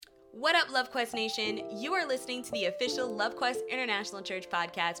What up, LoveQuest Nation? You are listening to the official LoveQuest International Church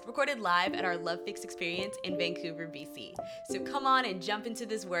podcast, recorded live at our Love Fix experience in Vancouver, BC. So come on and jump into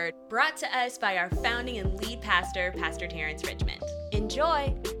this word, brought to us by our founding and lead pastor, Pastor Terrence Richmond.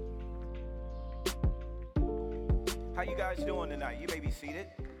 Enjoy! How you guys doing tonight? You may be seated.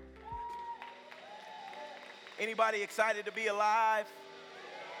 Anybody excited to be alive?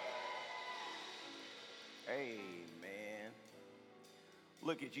 Hey, man.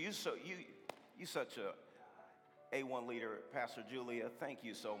 Look at you. You such a A1 leader, Pastor Julia. Thank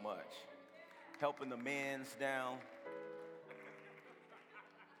you so much. Helping the men's down.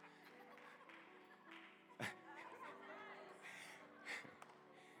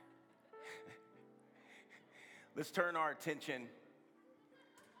 Let's turn our attention.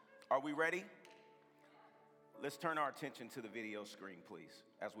 Are we ready? Let's turn our attention to the video screen, please,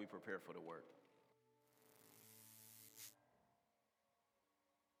 as we prepare for the word.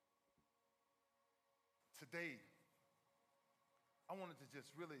 Today, I wanted to just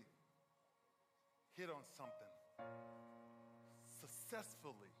really hit on something.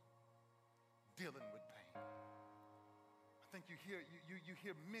 Successfully dealing with pain. I think you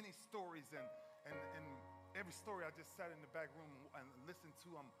hear many stories, and every story I just sat in the back room and listened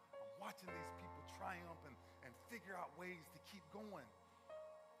to. I'm watching these people triumph and figure out ways to keep going.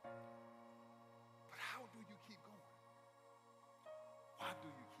 But how do you keep going? Why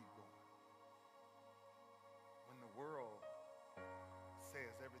do you keep going? When the world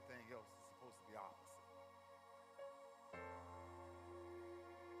says everything else is supposed to be opposite.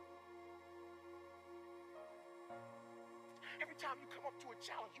 Every time you come up to a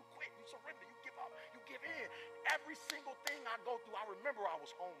challenge, you quit, you surrender, you give up, you give in. Every single thing I go through, I remember I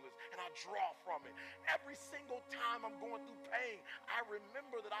was homeless and I draw from it. Every single time I'm going through pain, I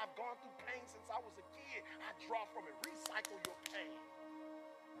remember that I've gone through pain since I was a kid. I draw from it. Recycle your pain.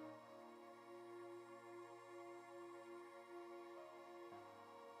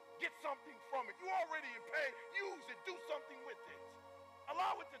 Get something from it. You're already in pain. Use it. Do something with it.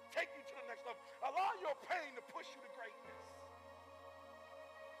 Allow it to take you to the next level. Allow your pain to push you to greatness.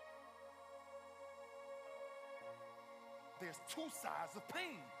 There's two sides of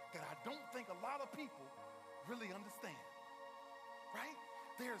pain that I don't think a lot of people really understand, right?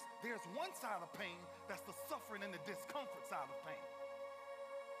 There's one side of pain that's the suffering and the discomfort side of pain.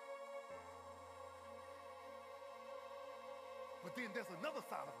 But then there's another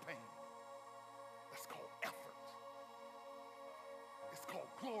side of pain that's called effort. It's called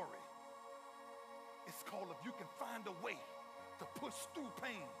glory. It's called if you can find a way to push through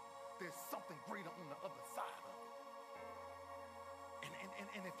pain, there's something greater on the other side of it.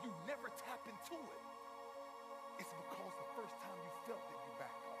 And if you never tap into it, it's because the first time you felt it, you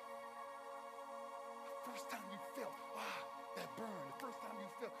backed off. The first time you felt, that burn. The first time you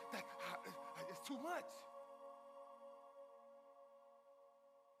felt that it's too much.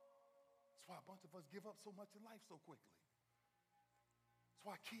 That's why a bunch of us give up so much in life so quickly. That's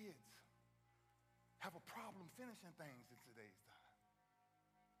why kids have a problem finishing things in today's time.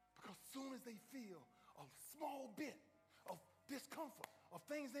 Because as soon as they feel a small bit of discomfort, of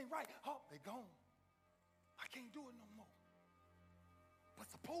things ain't right, they gone. I can't do it no more.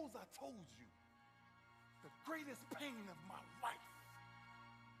 But suppose I told you the greatest pain of my life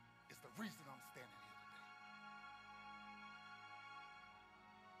is the reason I'm standing here today.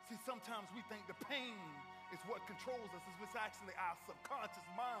 See, sometimes we think the pain is what controls us. It's actually our subconscious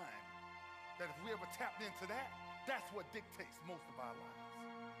mind that if we ever tapped into that, that's what dictates most of our lives.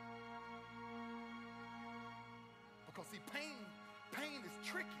 Because see, pain is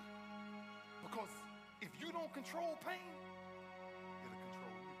tricky. Because if you don't control pain, it'll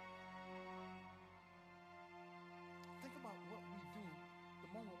control you. Think about what we do the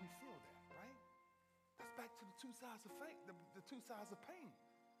moment we feel that, right? That's back to the two sides of faith, the two sides of pain.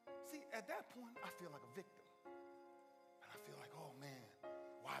 See, at that point, I feel like a victim. And I feel like, oh man,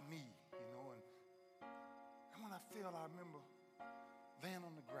 why me? You know, and when I remember laying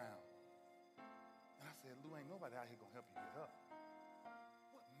on the ground. And I said, Lou, ain't nobody out here gonna help you get up.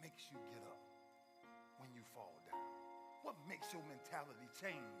 What makes you get up when you fall down? What makes your mentality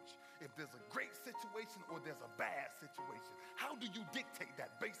change if there's a great situation or there's a bad situation? How do you dictate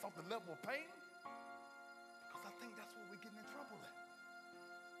that based off the level of pain? Because I think that's where we're getting in trouble at.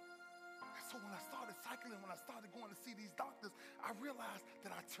 And so when I started cycling, when I started going to see these doctors, I realized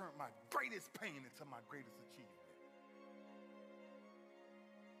that I turned my greatest pain into my greatest achievement.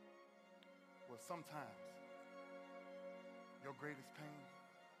 Well, sometimes your greatest pain,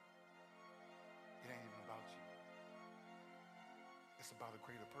 it ain't even about you. It's about a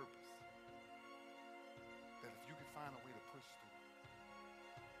greater purpose. That if you can find a way to push through,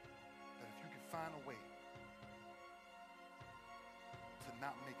 find a way to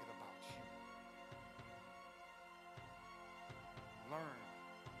not make it about you.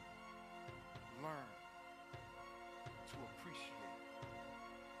 Learn to appreciate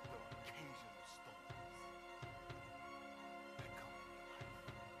the occasional storms that come in your life.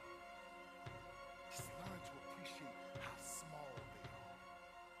 Just learn to appreciate how small they are,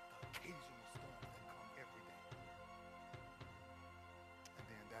 the occasional storms that come every day. And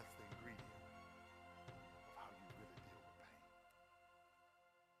then that's the ingredient of how you really deal with pain.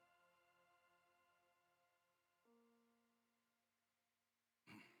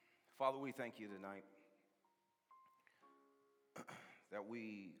 Father, we thank you tonight that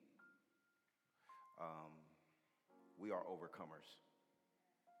we are overcomers.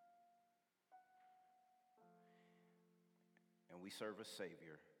 And we serve a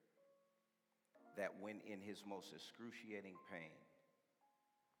Savior that when in his most excruciating pain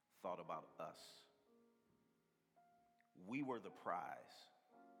thought about us. We were the prize.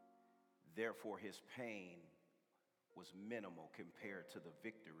 Therefore, his pain was minimal compared to the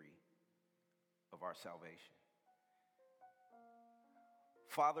victory of our salvation.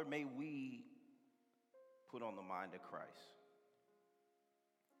 Father, may we put on the mind of Christ.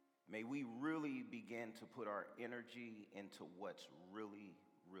 May we really begin to put our energy into what's really,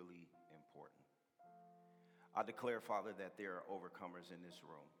 really important. I declare, Father, that there are overcomers in this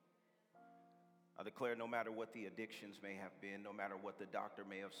room. I declare no matter what the addictions may have been, no matter what the doctor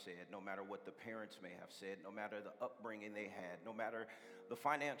may have said, no matter what the parents may have said, no matter the upbringing they had, no matter the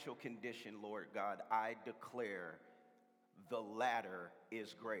financial condition, Lord God, I declare the latter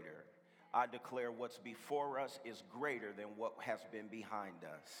is greater. I declare what's before us is greater than what has been behind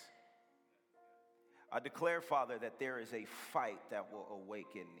us. I declare, Father, that there is a fight that will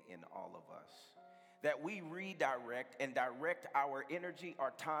awaken in all of us, that we redirect and direct our energy,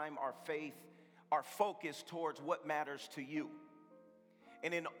 our time, our faith, our focus towards what matters to you.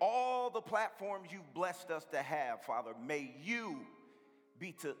 And in all the platforms you've blessed us to have, Father, may you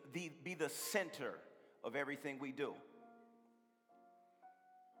be the center of everything we do.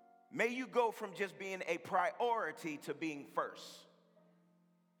 May you go from just being a priority to being first.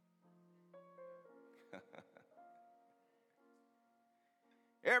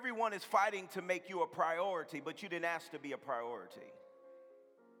 Everyone is fighting to make you a priority, but you didn't ask to be a priority.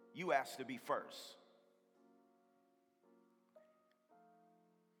 You asked to be first.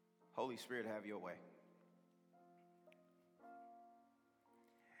 Holy Spirit, have your way.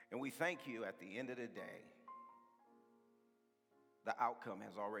 And we thank you at the end of the day. The outcome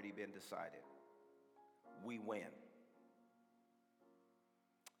has already been decided. We win.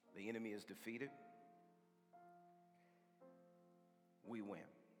 The enemy is defeated. We win.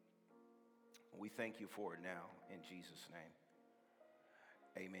 We thank you for it now in Jesus' name.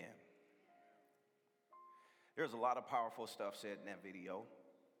 Amen. There's a lot of powerful stuff said in that video.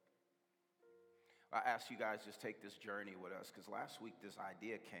 I asked you guys just take this journey with us because last week this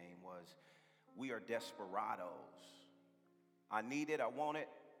idea came was we are desperados. I need it, I want it,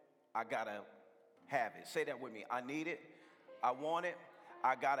 I gotta have it. Say that with me. I need it, I want it,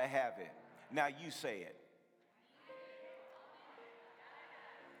 I gotta have it. Now you say it.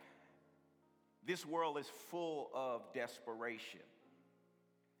 This world is full of desperation.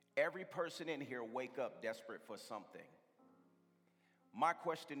 Every person in here wake up desperate for something. My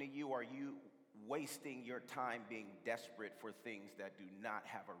question to you, are you wasting your time being desperate for things that do not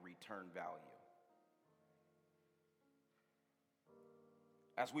have a return value?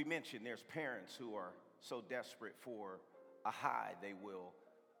 As we mentioned, there's parents who are so desperate for a high, they will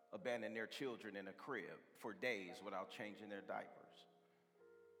abandon their children in a crib for days without changing their diapers.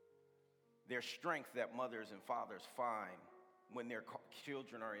 There's strength that mothers and fathers find when their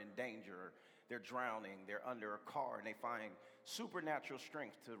children are in danger, they're drowning, they're under a car, and they find supernatural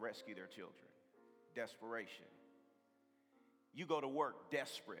strength to rescue their children. Desperation. You go to work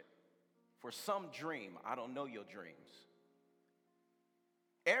desperate for some dream. I don't know your dreams.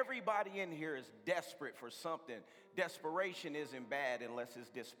 Everybody in here is desperate for something. Desperation isn't bad unless it's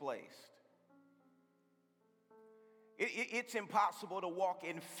displaced. It's impossible to walk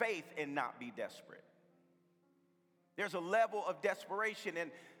in faith and not be desperate. There's a level of desperation,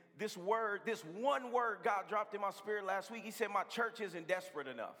 and this one word God dropped in my spirit last week, he said, my church isn't desperate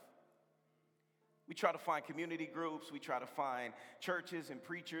enough. We try to find community groups, we try to find churches and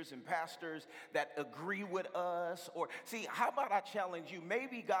preachers and pastors that agree with us. Or, see, how about I challenge you?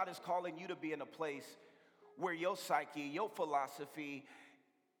 Maybe God is calling you to be in a place where your psyche, your philosophy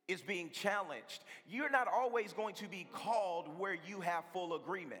is being challenged. You're not always going to be called where you have full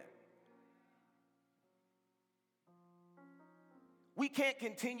agreement. We can't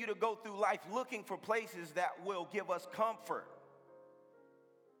continue to go through life looking for places that will give us comfort.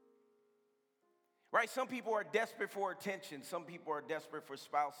 Right? Some people are desperate for attention. Some people are desperate for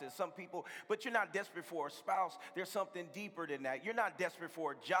spouses. Some people, but you're not desperate for a spouse. There's something deeper than that. You're not desperate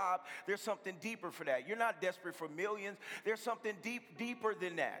for a job. There's something deeper for that. You're not desperate for millions. There's something deeper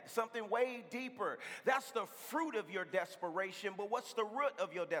than that. Something way deeper. That's the fruit of your desperation, but what's the root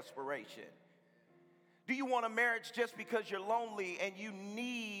of your desperation? Do you want a marriage just because you're lonely and you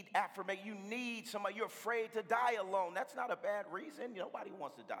need affirmation? You need somebody. You're afraid to die alone. That's not a bad reason. Nobody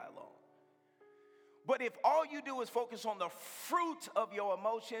wants to die alone. But if all you do is focus on the fruit of your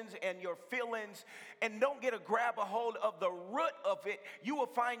emotions and your feelings and don't grab a hold of the root of it, you will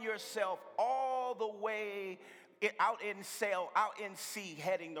find yourself all the way out in sea,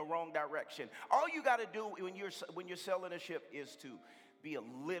 heading the wrong direction. All you got to do when you're sailing a ship is to be a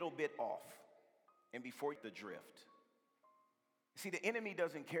little bit off and before the drift. See, the enemy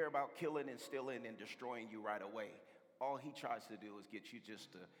doesn't care about killing and stealing and destroying you right away. All he tries to do is get you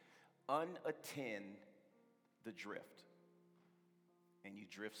just to unattend the drift. And you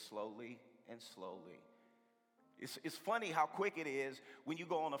drift slowly and slowly. It's funny how quick it is when you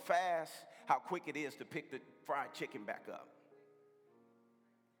go on a fast, how quick it is to pick the fried chicken back up.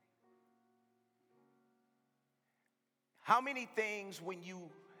 How many things when you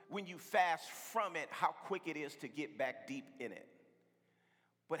fast from it, how quick it is to get back deep in it.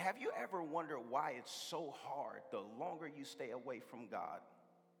 But have you ever wondered why it's so hard? The longer you stay away from God,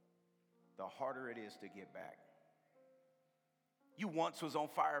 the harder it is to get back. You once was on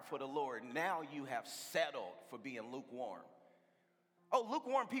fire for the Lord. Now you have settled for being lukewarm. Oh,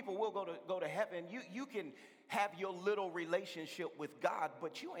 lukewarm people will go to heaven. You can have your little relationship with God,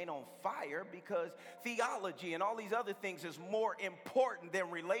 but you ain't on fire because theology and all these other things is more important than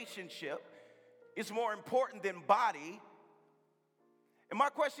relationship. It's more important than body. And my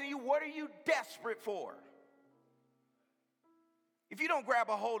question to you, what are you desperate for? If you don't grab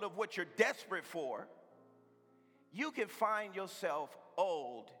a hold of what you're desperate for, you can find yourself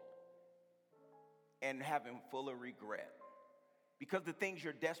old and having full of regret. Because the things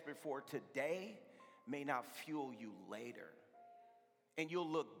you're desperate for today may not fuel you later. And you'll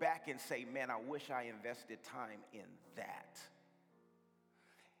look back and say, man, I wish I invested time in that.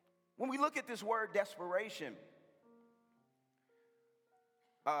 When we look at this word desperation,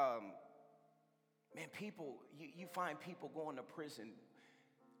 man, people, you find people going to prison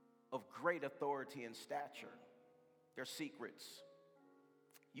of great authority and stature. Their secrets.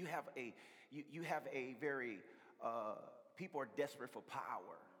 You have a very, people are desperate for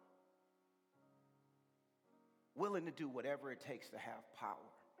power. Willing to do whatever it takes to have power.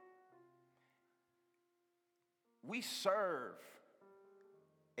 We serve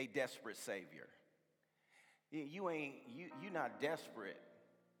a desperate Savior. You're not desperate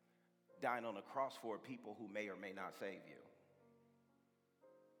dying on a cross for people who may or may not save you.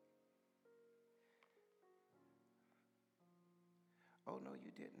 Oh, no,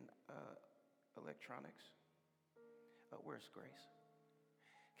 you didn't. Electronics. Where's Grace?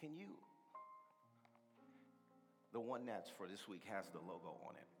 Can you? The one that's for this week has the logo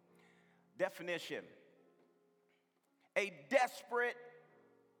on it. Definition. A desperate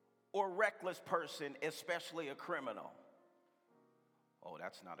or reckless person, especially a criminal. Oh,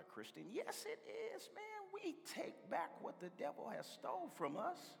 that's not a Christian. Yes, it is, man. We take back what the devil has stole from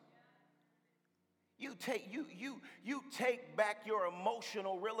us. You take back your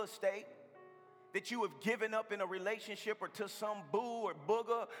emotional real estate that you have given up in a relationship or to some boo or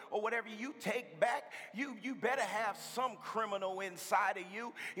booger or whatever. You take back. You better have some criminal inside of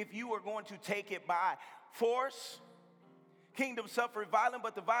you if you are going to take it by force. Kingdom suffer violence,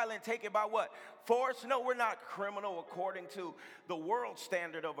 but the violent take it by what? Force? No, we're not criminal according to the world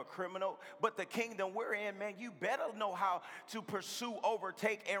standard of a criminal, but the kingdom we're in, man, you better know how to pursue,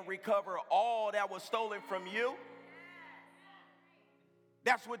 overtake, and recover all that was stolen from you.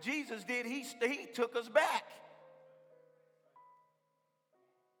 That's what Jesus did. He took us back.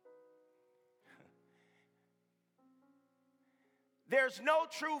 There's no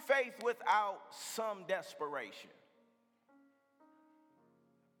true faith without some desperation.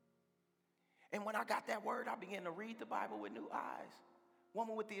 And when I got that word, I began to read the Bible with new eyes.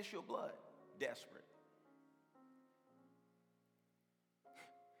 Woman with the issue of blood, desperate.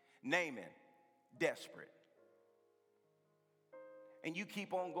 Naaman, desperate. And you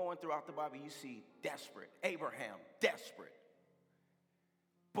keep on going throughout the Bible, you see desperate. Abraham, desperate.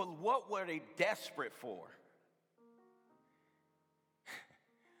 But what were they desperate for?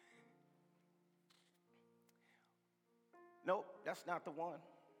 Nope, that's not the one.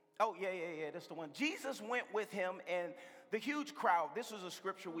 Oh, yeah, that's the one. Jesus went with him, and the huge crowd, this was a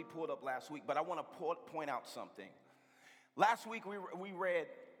scripture we pulled up last week, but I want to point out something. Last week, we read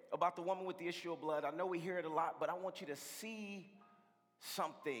about the woman with the issue of blood. I know we hear it a lot, but I want you to see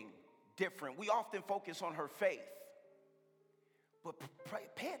something different. We often focus on her faith, but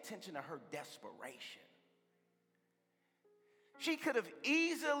pay attention to her desperation. She could have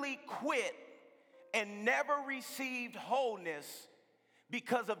easily quit and never received wholeness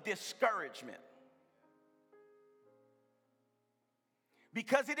because of discouragement.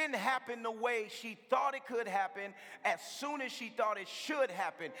 Because it didn't happen the way she thought it could happen, as soon as she thought it should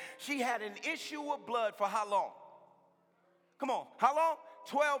happen. She had an issue of blood for how long? Come on, how long?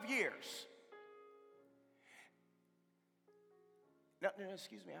 12 years. No,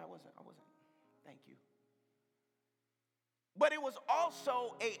 excuse me, I wasn't. Thank you. But it was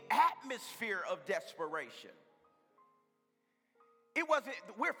also an atmosphere of desperation. It wasn't,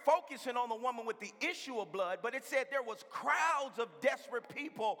 we're focusing on the woman with the issue of blood, but it said there was crowds of desperate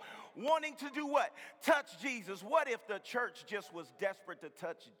people wanting to do what? Touch Jesus. What if the church just was desperate to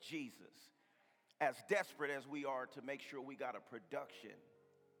touch Jesus? As desperate as we are to make sure we got a production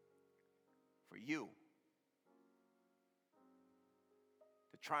for you.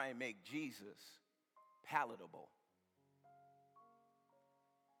 To try and make Jesus palatable.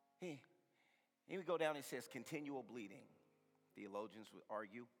 Here we go down, it says continual bleeding. Theologians would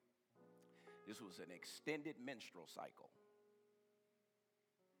argue this was an extended menstrual cycle.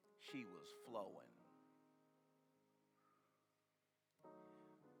 She was flowing.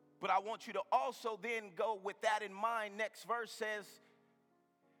 But I want you to also then go with that in mind. Next verse says,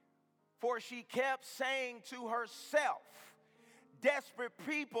 for she kept saying to herself, desperate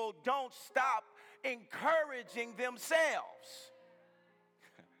people don't stop encouraging themselves.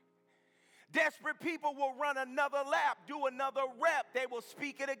 Desperate people will run another lap, do another rep. They will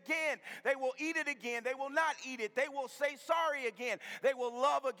speak it again. They will eat it again. They will not eat it. They will say sorry again. They will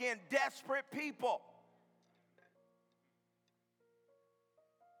love again. Desperate people.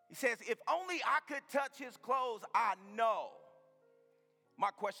 He says, if only I could touch his clothes, I know. My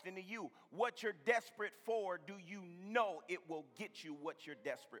question to you, what you're desperate for, do you know it will get you what you're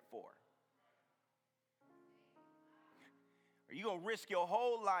desperate for? Are you going to risk your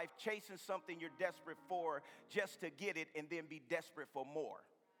whole life chasing something you're desperate for just to get it and then be desperate for more?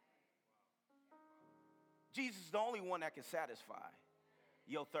 Jesus is the only one that can satisfy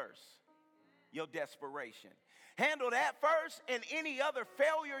your thirst, your desperation. Handle that first, and any other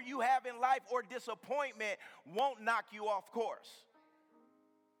failure you have in life or disappointment won't knock you off course.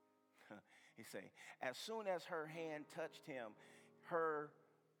 He say, as soon as her hand touched him, her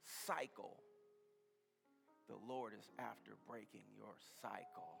cycle, the Lord is after breaking your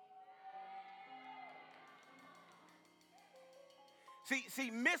cycle. See,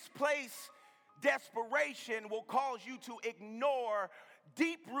 misplaced desperation will cause you to ignore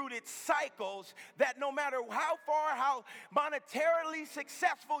deep-rooted cycles that no matter how far, how monetarily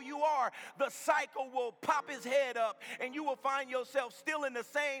successful you are, the cycle will pop his head up and you will find yourself still in the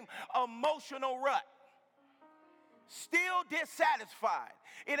same emotional rut. Still dissatisfied.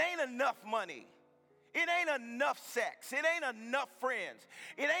 It ain't enough money. It ain't enough sex. It ain't enough friends.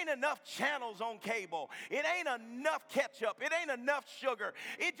 It ain't enough channels on cable. It ain't enough ketchup. It ain't enough sugar.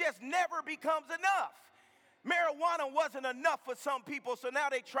 It just never becomes enough. Marijuana wasn't enough for some people, so now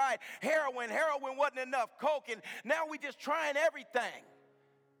they tried heroin. Heroin wasn't enough. Coke, and now we just trying everything.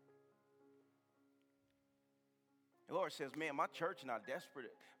 The Lord says, man, my church not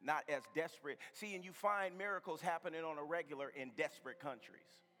as desperate. See, and you find miracles happening on a regular in desperate countries.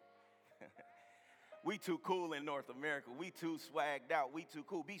 We too cool in North America. We too swagged out. We too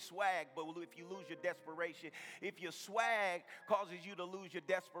cool. Be swag, but if you lose your desperation, if your swag causes you to lose your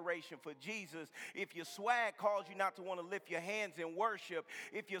desperation for Jesus, if your swag causes you not to want to lift your hands in worship,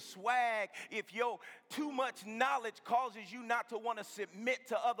 if your too much knowledge causes you not to want to submit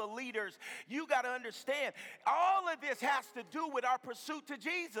to other leaders, you got to understand, all of this has to do with our pursuit to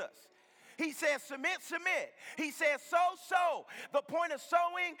Jesus. He says, submit. He says, sow. The point of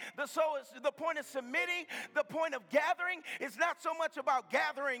sowing, the point of submitting, the point of gathering is not so much about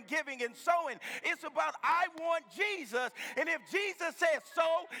gathering, giving, and sowing. It's about, I want Jesus. And if Jesus says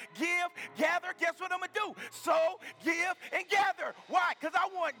sow, give, gather, guess what I'm going to do? Sow, give, and gather. Why? Because I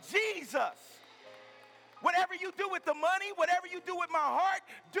want Jesus. Whatever you do with the money, whatever you do with my heart,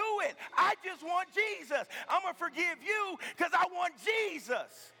 do it. I just want Jesus. I'm going to forgive you because I want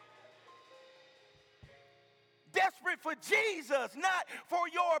Jesus. Desperate for Jesus, not for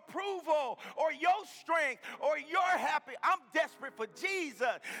your approval or your strength or your happiness. I'm desperate for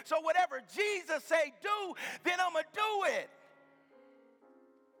Jesus. So whatever Jesus say do, then I'm going to do it.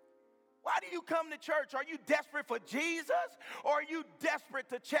 Why do you come to church? Are you desperate for Jesus, or are you desperate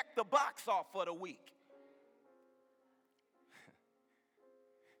to check the box off for the week?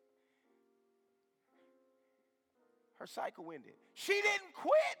 Her cycle ended. She didn't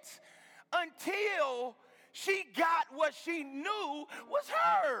quit until she got what she knew was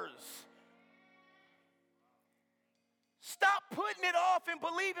hers. Stop putting it off and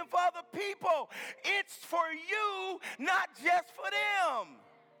believing for other people. It's for you, not just for them.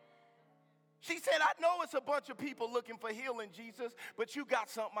 She said, I know it's a bunch of people looking for healing, Jesus, but you got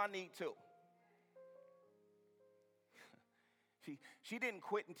something I need too. She didn't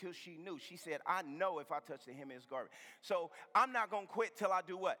quit until she knew. She said, I know if I touch the hem of his garment. So I'm not going to quit till I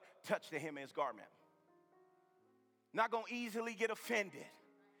do what? Touch the hem of his garment. Not going to easily get offended.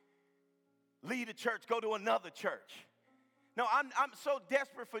 Leave the church, go to another church. No, I'm so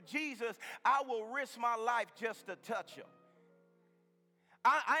desperate for Jesus, I will risk my life just to touch him.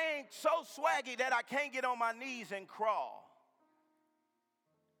 I ain't so swaggy that I can't get on my knees and crawl.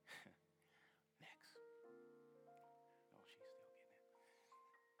 Next. No, she's still getting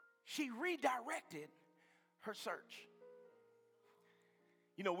it. She redirected her search.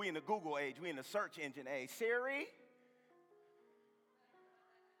 You know, we in the Google age, we in the search engine age. Siri,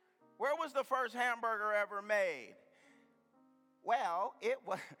 where was the first hamburger ever made? Well, it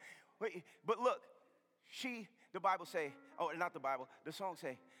was, but look, the Bible say, oh, not the Bible, the song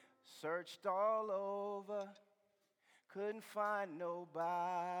say, searched all over, couldn't find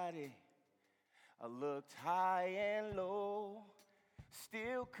nobody. I looked high and low,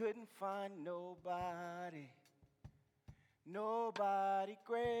 still couldn't find nobody. Nobody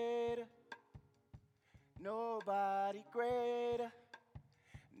greater, nobody greater,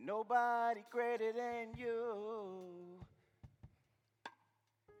 nobody greater than you.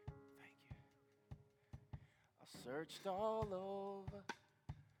 Searched all over,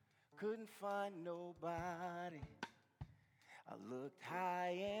 couldn't find nobody. I looked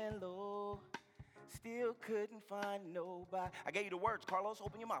high and low, still couldn't find nobody. I gave you the words, Carlos,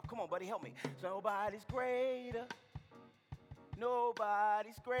 open your mouth. Come on, buddy, help me. Nobody's greater,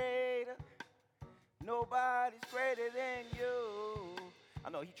 nobody's greater, nobody's greater than you. I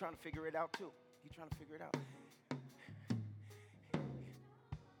know he's trying to figure it out too. He's trying to figure it out.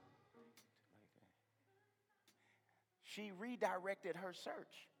 She redirected her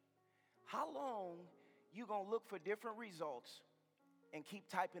search. How long you gonna look for different results and keep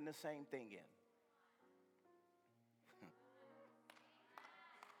typing the same thing in?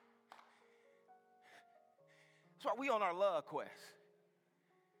 That's why we on our love quest.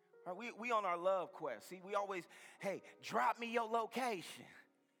 Right, we on our love quest. See, we always, hey, drop me your location.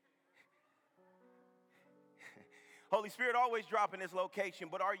 Holy Spirit always dropping his location,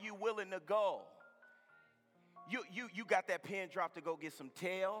 but are you willing to go? You got that pin drop to go get some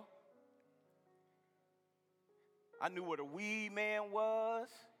tail. I knew where the weed man was.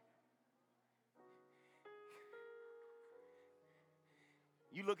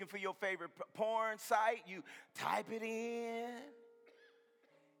 You looking for your favorite porn site, you type it in.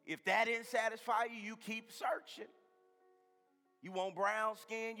 If that didn't satisfy you, you keep searching. You want brown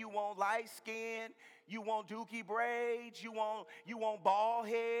skin, you want light skin, you want dookie braids, you want bald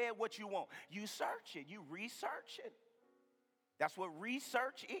head, what you want? You search it, you research it. That's what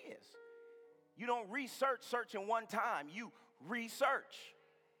research is. You don't research searching one time, you research.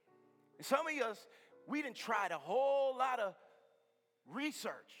 And some of us, we done tried a whole lot of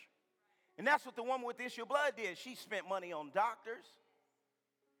research. And that's what the woman with the issue of blood did. She spent money on doctors.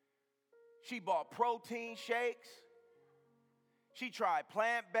 She bought protein shakes. She tried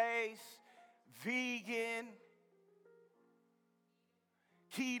plant-based, vegan,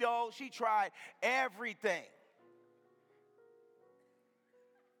 keto. She tried everything.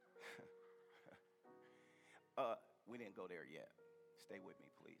 We didn't go there yet. Stay with me,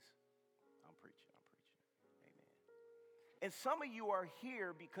 please. I'm preaching. Amen. And some of you are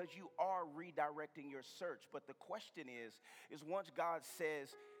here because you are redirecting your search. But the question is once God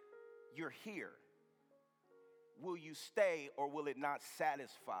says you're here, will you stay or will it not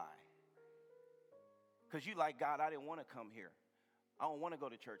satisfy? Because you like, God, I didn't want to come here. I don't want to go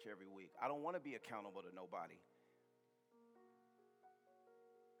to church every week. I don't want to be accountable to nobody.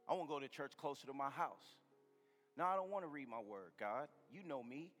 I want to go to church closer to my house. No, I don't want to read my word, God. You know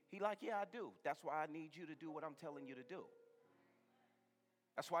me. He like, yeah, I do. That's why I need you to do what I'm telling you to do.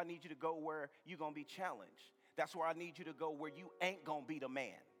 That's why I need you to go where you're going to be challenged. That's where I need you to go where you ain't going to be the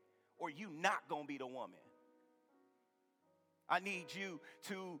man or you not going to be the woman. I need you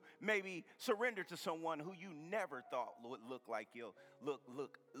to maybe surrender to someone who you never thought would look like you,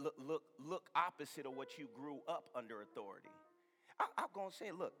 look opposite of what you grew up under authority. I'm going to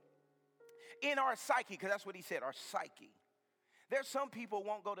say, look, In our psyche, because that's what he said, our psyche. There's some people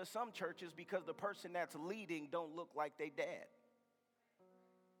won't go to some churches because the person that's leading don't look like they dad.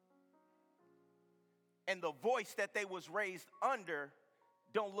 And the voice that they was raised under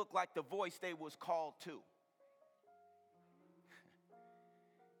don't look like the voice they was called to.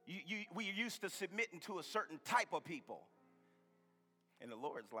 We used to submitting to a certain type of people. And the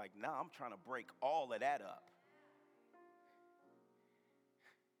Lord's like, nah, I'm trying to break all of that up.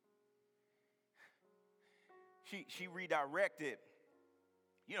 She redirected,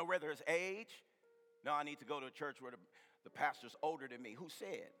 whether it's age. No, I need to go to a church where the pastor's older than me. Who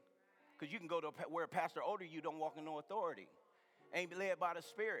said? Because you can go to where a pastor older you don't walk in no authority. Ain't led by the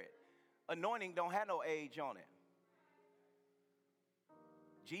Spirit. Anointing don't have no age on it.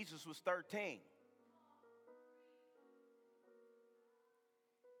 Jesus was 13.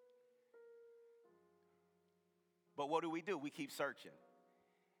 But what do? We keep searching.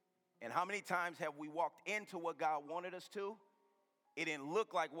 And how many times have we walked into what God wanted us to? It didn't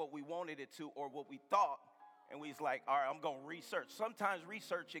look like what we wanted it to or what we thought. And we was like, all right, I'm going to research. Sometimes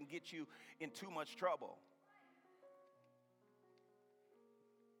researching gets you in too much trouble.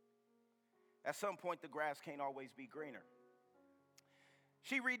 At some point, the grass can't always be greener.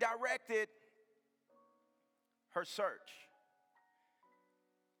 She redirected her search.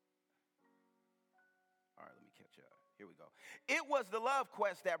 All right, let me catch up. Here we go. It was the love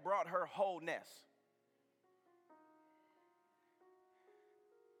quest that brought her wholeness.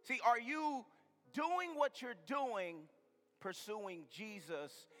 See, are you doing what you're doing, pursuing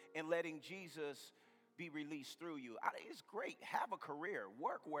Jesus and letting Jesus be released through you? It's great. Have a career.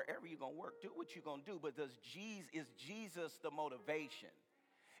 Work wherever you're going to work. Do what you're going to do. But is Jesus the motivation?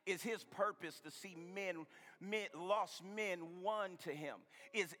 Is his purpose to see lost men won to him?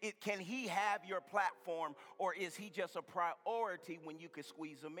 Can he have your platform, or is he just a priority when you can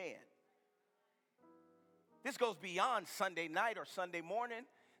squeeze him in? This goes beyond Sunday night or Sunday morning.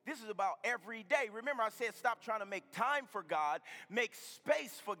 This is about every day. Remember, I said stop trying to make time for God. Make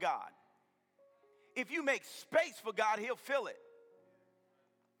space for God. If you make space for God, he'll fill it.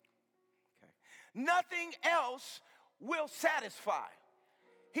 Okay. Nothing else will satisfy.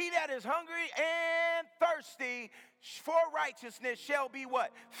 He that is hungry and thirsty for righteousness shall be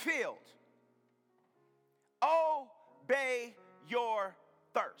what? Filled. Obey your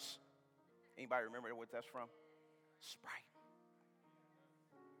thirst. Anybody remember what that's from? Sprite.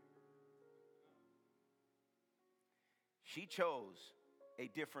 She chose a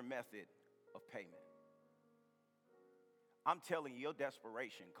different method of payment. I'm telling you, your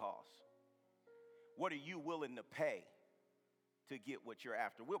desperation costs. What are you willing to pay to get what you're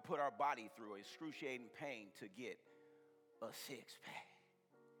after? We'll put our body through excruciating pain to get a six-pack.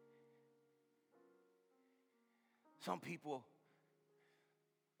 Some people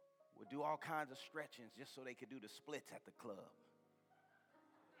would do all kinds of stretchings just so they could do the splits at the club.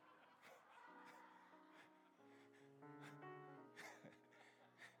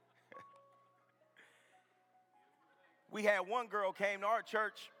 We had one girl came to our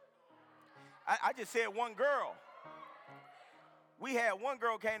church. I just said one girl. We had one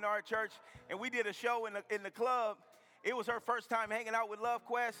girl came to our church, and we did a show in the club. It was her first time hanging out with Love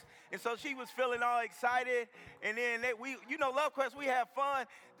Quest, and so she was feeling all excited. And then Love Quest, we have fun.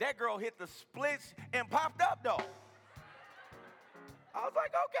 That girl hit the splits and popped up though. I was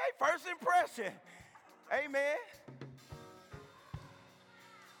like, okay, first impression. Amen.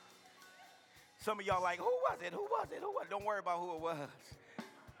 Some of y'all like, who was it? Who was it? Who was it? Don't worry about who it was.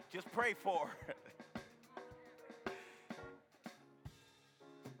 Just pray for her.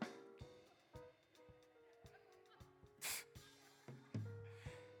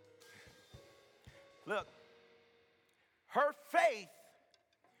 Look, her faith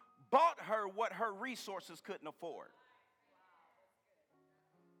bought her what her resources couldn't afford.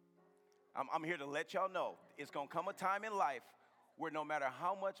 I'm here to let y'all know, it's going to come a time in life where no matter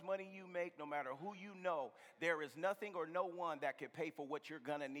how much money you make, no matter who you know, there is nothing or no one that can pay for what you're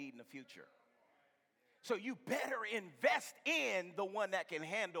going to need in the future. So you better invest in the one that can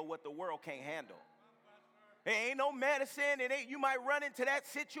handle what the world can't handle. There ain't no medicine. You might run into that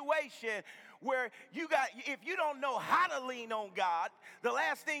situation where if you don't know how to lean on God, the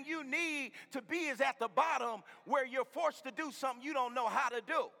last thing you need to be is at the bottom where you're forced to do something you don't know how to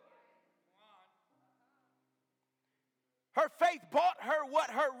do. Her faith bought her what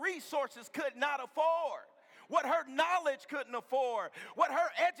her resources could not afford, what her knowledge couldn't afford, what her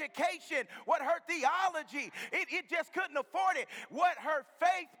education, what her theology, it just couldn't afford it. What her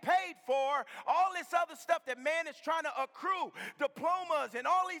faith paid for, all this other stuff that man is trying to accrue, diplomas and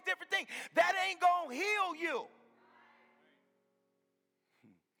all these different things, that ain't gonna heal you.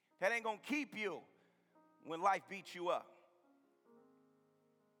 That ain't going to keep you when life beats you up.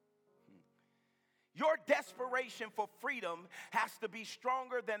 Your desperation for freedom has to be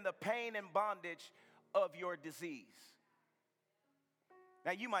stronger than the pain and bondage of your disease.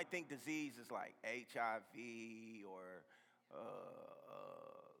 Now, you might think disease is like HIV or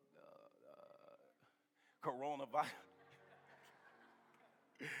coronavirus,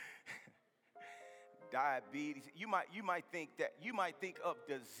 diabetes. You might think of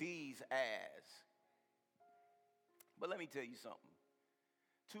disease as. But let me tell you something.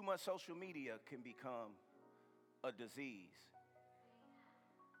 Too much social media can become a disease.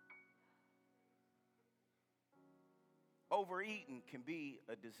 Overeating can be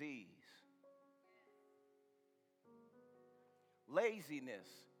a disease. Laziness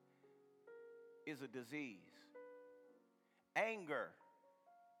is a disease. Anger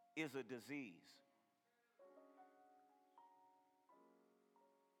is a disease.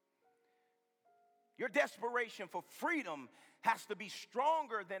 Your desperation for freedom has to be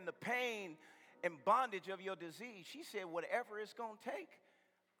stronger than the pain and bondage of your disease. She said, whatever it's going to take,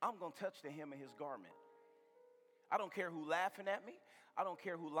 I'm going to touch the hem of his garment. I don't care who laughing at me. I don't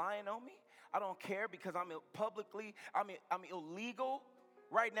care who lying on me. I don't care because I'm illegal.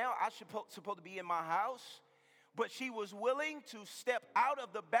 Right now, I supposed to be in my house. But she was willing to step out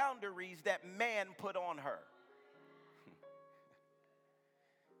of the boundaries that man put on her.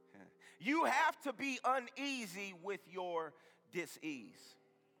 You have to be uneasy with your dis-ease.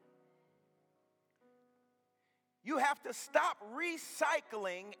 You have to stop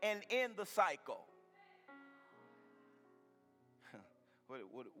recycling and end the cycle.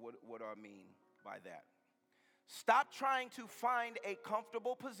 What do I mean by that? Stop trying to find a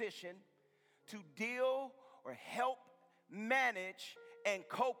comfortable position to deal or help manage and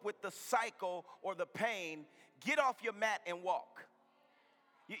cope with the cycle or the pain. Get off your mat and walk.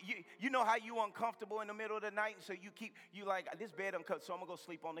 You know how you uncomfortable in the middle of the night, and so you like, this bed uncomfortable, so I'm gonna go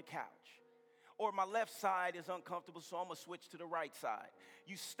sleep on the couch. Or my left side is uncomfortable, so I'm gonna switch to the right side.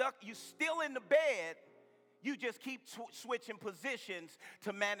 You still in the bed, you just keep switching positions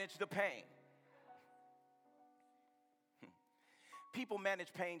to manage the pain. People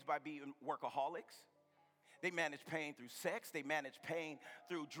manage pains by being workaholics. They manage pain through sex. They manage pain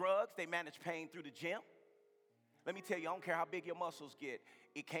through drugs. They manage pain through the gym. Let me tell you, I don't care how big your muscles get,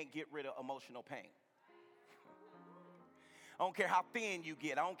 it can't get rid of emotional pain. I don't care how thin you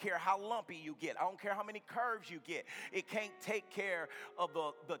get. I don't care how lumpy you get. I don't care how many curves you get. It can't take care of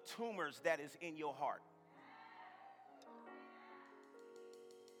the tumors that is in your heart.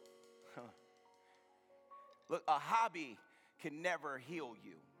 Look, a hobby can never heal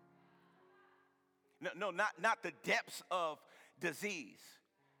you. No, not the depths of disease.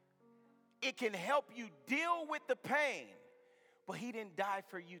 It can help you deal with the pain, but he didn't die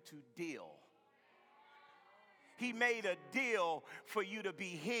for you to deal. He made a deal for you to be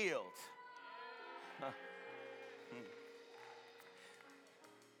healed.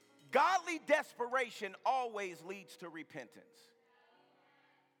 Godly desperation always leads to repentance.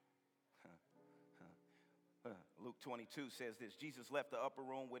 Luke 22 says this: Jesus left the upper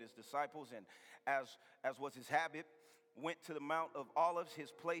room with his disciples, and as was his habit, went to the Mount of Olives,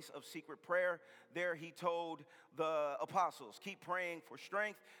 his place of secret prayer. There he told the apostles, keep praying for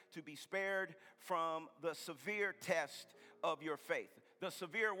strength to be spared from the severe test of your faith. The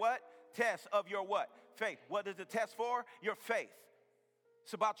severe what? Test of your what? Faith. What is the test for? Your faith.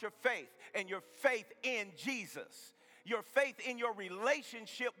 It's about your faith and your faith in Jesus. Your faith in your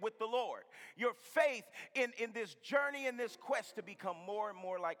relationship with the Lord. Your faith in this journey, in this quest to become more and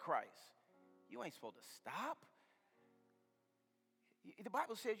more like Christ. You ain't supposed to stop. The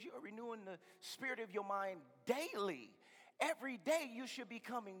Bible says you are renewing the spirit of your mind daily. Every day you should be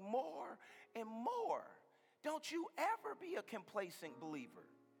becoming more and more. Don't you ever be a complacent believer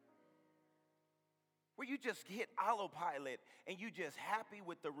where you just hit autopilot and you just happy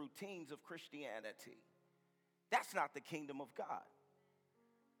with the routines of Christianity. That's not the kingdom of God.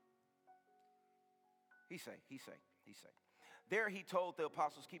 He say. There he told the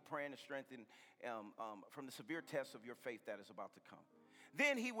apostles, keep praying and strengthen from the severe test of your faith that is about to come.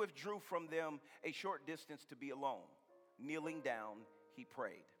 Then he withdrew from them a short distance to be alone. Kneeling down, he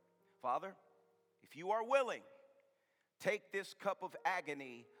prayed, Father, if you are willing, take this cup of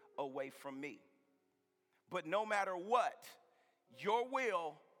agony away from me. But no matter what, your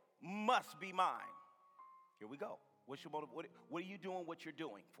will must be mine. Here we go. What's your motive? What are you doing what you're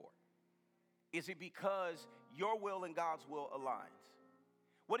doing for? Is it because your will and God's will aligns?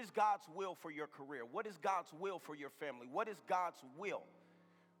 What is God's will for your career? What is God's will for your family? What is God's will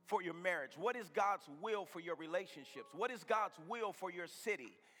for your marriage? What is God's will for your relationships? What is God's will for your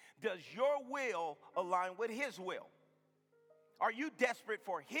city? Does your will align with his will? Are you desperate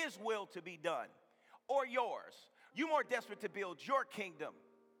for his will to be done or yours? You more desperate to build your kingdom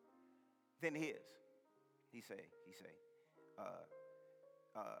than his. He say,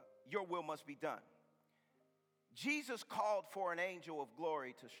 your will must be done. Jesus called for an angel of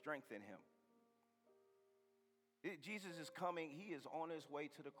glory to strengthen him. Jesus is coming. He is on his way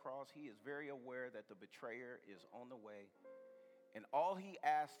to the cross. He is very aware that the betrayer is on the way. And all he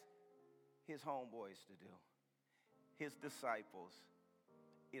asked his homeboys to do, his disciples,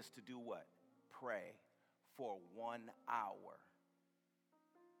 is to do what? Pray for 1 hour.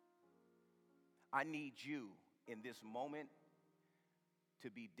 I need you in this moment to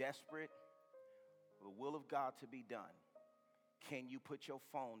be desperate for the will of God to be done. Can you put your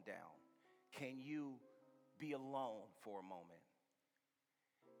phone down? Can you be alone for a moment?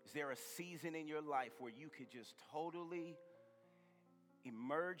 Is there a season in your life where you could just totally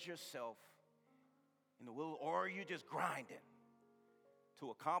immerse yourself in the will, or are you just grinding to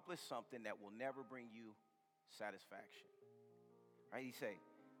accomplish something that will never bring you satisfaction? Right? He say,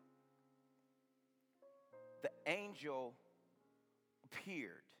 the angel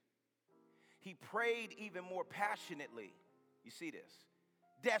appeared. He prayed even more passionately. You see this?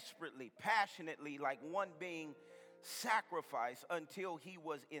 Desperately, passionately, like one being sacrificed, until he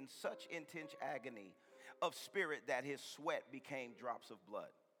was in such intense agony of spirit that his sweat became drops of blood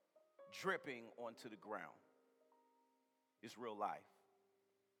dripping onto the ground. It's real life.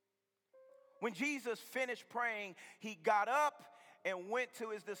 When Jesus finished praying, he got up and went to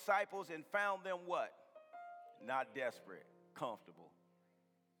his disciples and found them what? Not desperate, comfortable,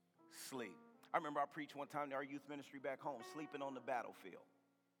 sleep. I remember I preached one time to our youth ministry back home, sleeping on the battlefield.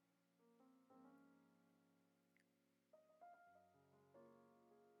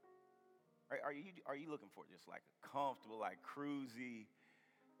 Are you looking for just like a comfortable, like cruisy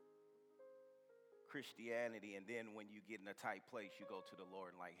Christianity, and then when you get in a tight place, you go to the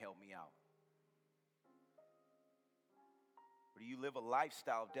Lord and like, help me out? Or do you live a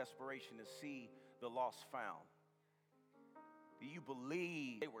lifestyle of desperation to see the lost found? Do you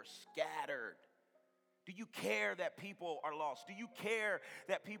believe they were scattered? Do you care that people are lost? Do you care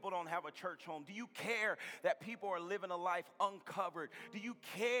that people don't have a church home? Do you care that people are living a life uncovered? Do you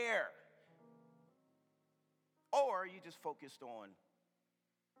care? Or are you just focused on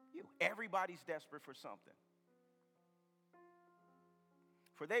you? Everybody's desperate for something.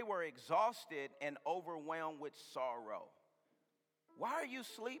 For they were exhausted and overwhelmed with sorrow. Why are you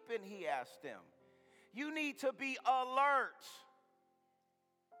sleeping? He asked them. You need to be alert.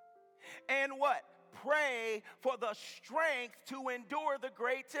 And what? Pray for the strength to endure the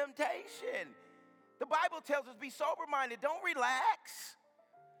great temptation. The Bible tells us be sober-minded. Don't relax.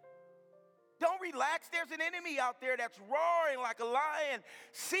 Don't relax. There's an enemy out there that's roaring like a lion,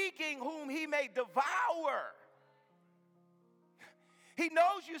 seeking whom he may devour. He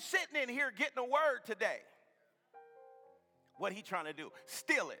knows you sitting in here getting a word today. What he trying to do?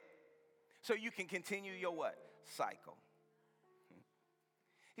 Steal it. So you can continue your what? Cycle.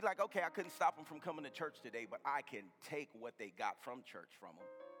 He's like, okay, I couldn't stop them from coming to church today, but I can take what they got from church from them.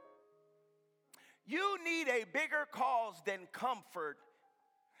 You need a bigger cause than comfort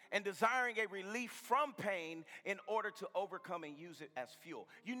and desiring a relief from pain in order to overcome and use it as fuel.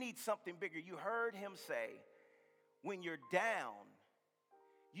 You need something bigger. You heard him say, when you're down,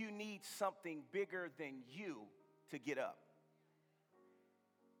 you need something bigger than you to get up.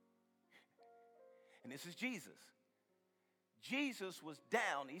 And this is Jesus. Jesus was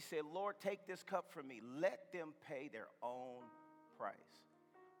down. He said, Lord, take this cup from me. Let them pay their own price.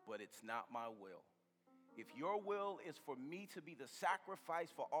 But it's not my will. If your will is for me to be the sacrifice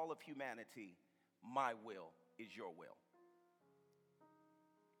for all of humanity, my will is your will.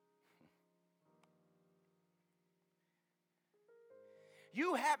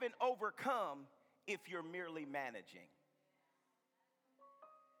 You haven't overcome if you're merely managing.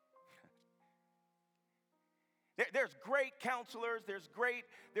 There's great counselors, there's great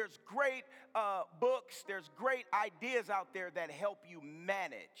books, there's great ideas out there that help you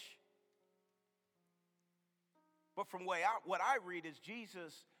manage. But from what I read is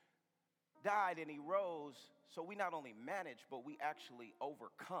Jesus died and he rose, so we not only manage, but we actually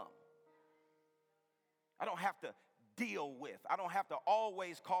overcome. I don't have to deal with. I don't have to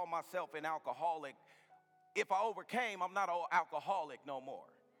always call myself an alcoholic. If I overcame, I'm not an alcoholic no more.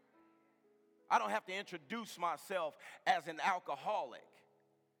 I don't have to introduce myself as an alcoholic.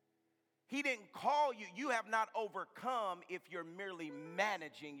 He didn't call you. You have not overcome if you're merely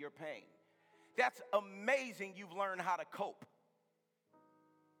managing your pain. That's amazing you've learned how to cope.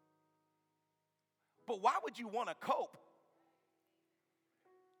 But why would you want to cope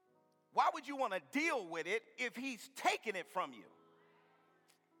Why would you want to deal with it if he's taking it from you?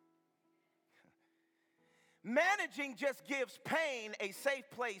 Managing just gives pain a safe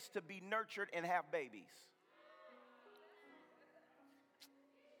place to be nurtured and have babies.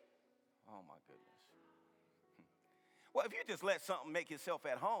 Oh my goodness. Well, if you just let something make itself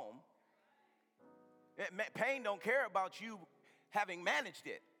at home, pain don't care about you having managed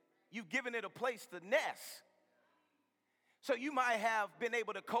it. You've given it a place to nest. So you might have been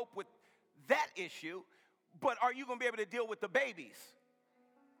able to cope with that issue, but are you going to be able to deal with the babies?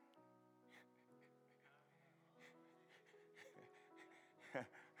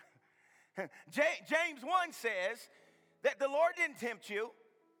 James 1 says that the Lord didn't tempt you.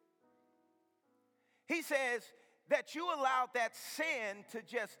 He says that you allowed that sin to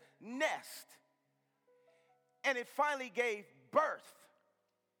just nest, and it finally gave birth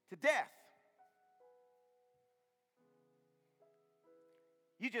to death.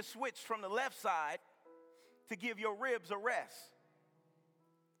 You just switched from the left side to give your ribs a rest.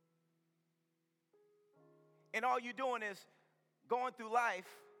 And all you're doing is going through life,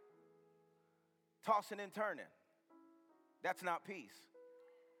 tossing and turning. That's not peace.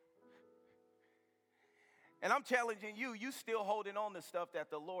 And I'm challenging you still holding on to stuff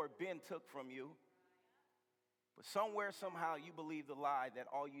that the Lord Ben took from you. But somewhere, somehow, you believe the lie that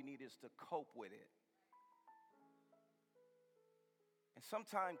all you need is to cope with it. And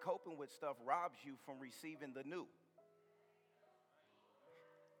sometimes coping with stuff robs you from receiving the new.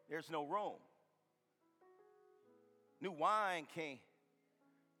 There's no room. New wine can't.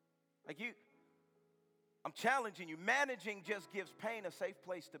 I'm challenging you. Managing just gives pain a safe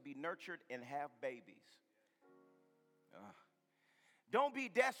place to be nurtured and have babies. Don't be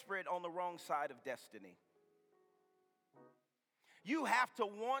desperate on the wrong side of destiny. You have to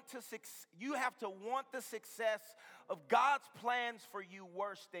want the success of God's plans for you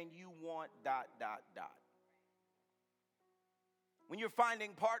worse than you want ... When you're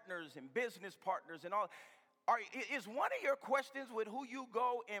finding partners and business partners and all, is one of your questions with who you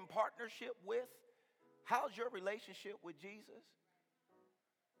go in partnership with, how's your relationship with Jesus?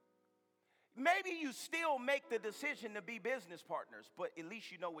 Maybe you still make the decision to be business partners, but at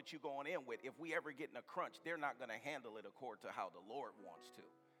least you know what you're going in with. If we ever get in a crunch, they're not going to handle it according to how the Lord wants to.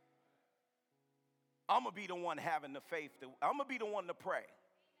 I'm going to be the one having the faith. I'm going to be the one to pray.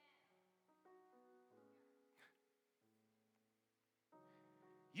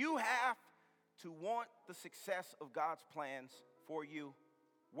 You have to want the success of God's plans for you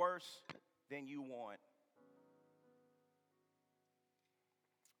worse than you want.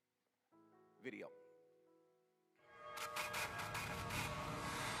 Video.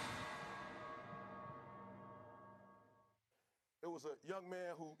 It was a young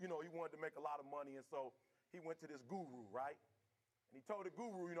man who, he wanted to make a lot of money, and so he went to this guru, right? And he told the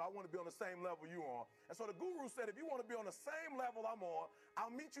guru, I want to be on the same level you are. And so the guru said, if you want to be on the same level I'm on,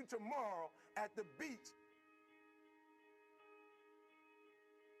 I'll meet you tomorrow at the beach.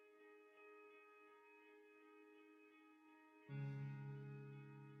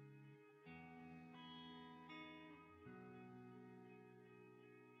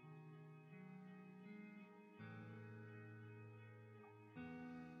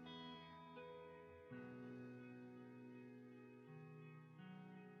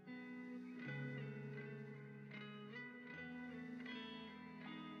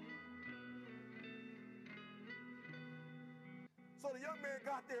 So the young man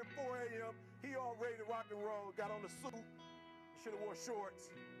got there at 4 a.m. He all ready to rock and roll, got on the suit. He should have wore shorts.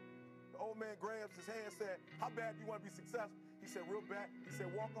 The old man grabs his hand and said, how bad do you want to be successful? He said, real bad. He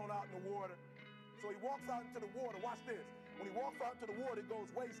said, walk on out in the water. So he walks out into the water. Watch this. When he walks out into the water, it goes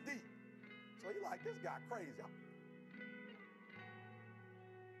waist deep. So he like, this guy crazy.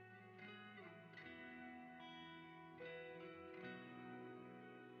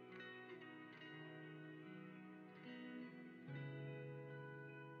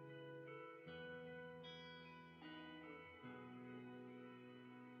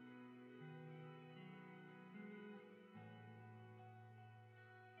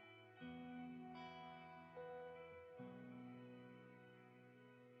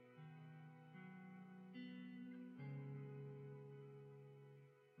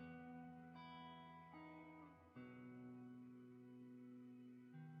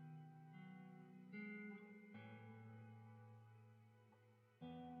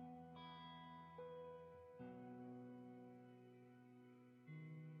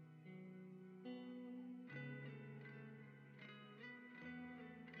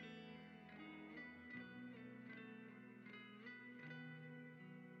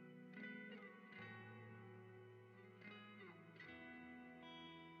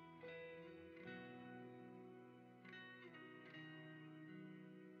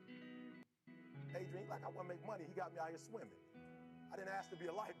 like I want to make money. He got me out here swimming. I didn't ask to be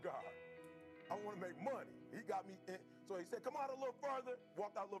a lifeguard. I want to make money. He got me in. So he said, come out a little further,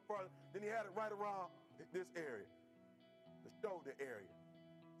 walked out a little further. Then he had it right around this area, the shoulder area.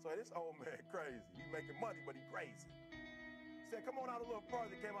 So this old man crazy. He making money, but he crazy. He said, come on out a little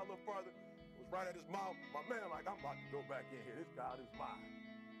further. Came out a little further. It was right at his mouth. My man like, I'm about to go back in here. This God is mine.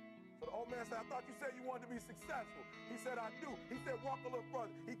 So the old man said, I thought you said you wanted to be successful. He said, I do. He said, walk a little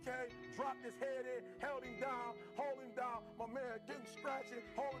further. He came, dropped his head in, held him down, hold him down. My man getting scratching,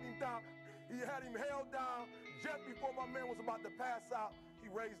 holding him down. He had him held down. Just before my man was about to pass out, he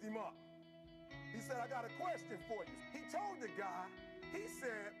raised him up. He said, I got a question for you. He told the guy, he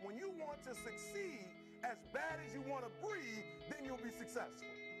said, when you want to succeed as bad as you want to breathe, then you'll be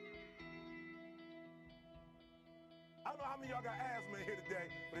successful. I don't know how many of y'all got asthma in here today,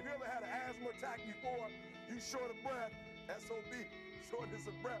 but if you ever had an asthma attack before, you short of breath, SOB, shortness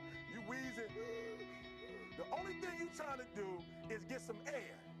of breath, you wheezing. The only thing you trying to do is get some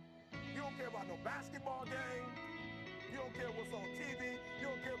air. You don't care about no basketball game. You don't care what's on TV. You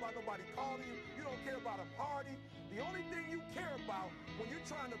don't care about nobody calling you. You don't care about a party. The only thing you care about when you're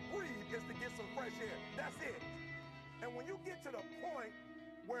trying to breathe is to get some fresh air. That's it. And when you get to the point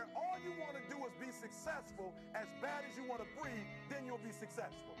where all you want to do is be successful as bad as you want to breathe, then you'll be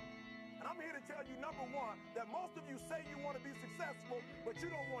successful. And I'm here to tell you, number one, that most of you say you want to be successful, but you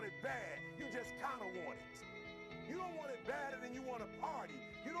don't want it bad. You just kind of want it. You don't want it badder than you want to party.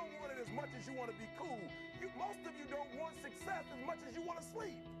 You don't want it as much as you want to be cool. Most of you don't want success as much as you want to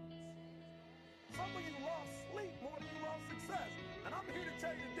sleep. Some of you love sleep more than you love success. And I'm here to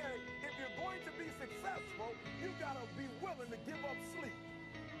tell you today, if you're going to be successful, you got to be willing to give up sleep.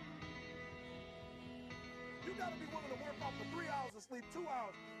 You got to be willing to work off for 3 hours of sleep, 2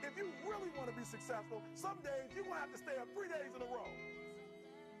 hours. If you really want to be successful, some days you're going to have to stay up 3 days in a row.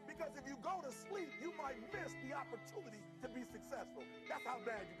 Because if you go to sleep, you might miss the opportunity to be successful. That's how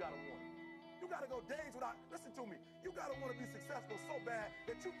bad you got to want it. You got to go days without, listen to me, you got to want to be successful so bad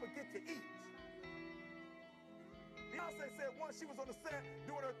that you forget to eat. Beyonce said once she was on the set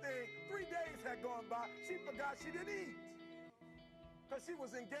doing her thing, 3 days had gone by, she forgot she didn't eat. Because she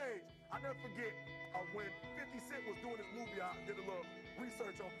was engaged. I never forget when 50 Cent was doing his movie, I did a little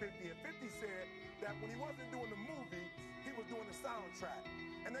research on 50, and 50 said that when he wasn't doing the movie, he was doing the soundtrack.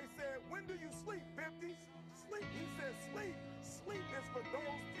 And they said, when do you sleep, 50? Sleep. He said, sleep. Sleep is for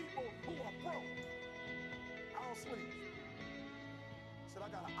those people who are broke. I don't sleep. He said,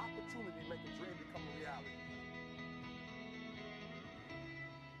 I got an opportunity to make a dream become a reality.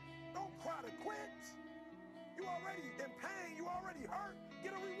 Don't cry to quit. You already in pain. You already hurt.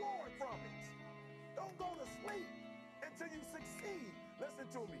 Get a reward from it. Don't go to sleep until you succeed. Listen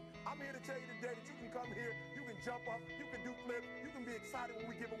to me. I'm here to tell you today that you can come here, you can jump up, you can do flips, you can be excited when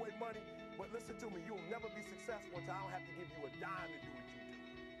we give away money. But listen to me, you'll never be successful until I don't have to give you a dime to do what you do.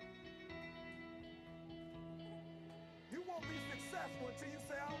 You won't be successful until you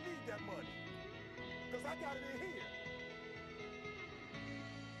say, I don't need that money. Because I got it in here.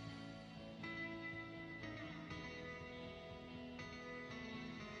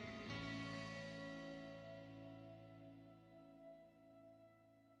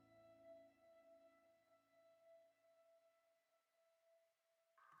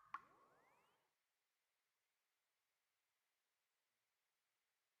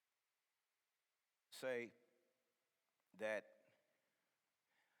 Say that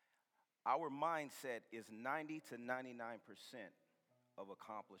our mindset is 90 to 99% of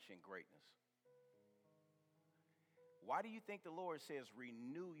accomplishing greatness. Why do you think the Lord says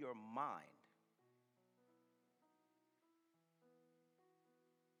renew your mind?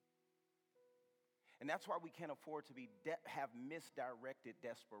 And that's why we can't afford to have misdirected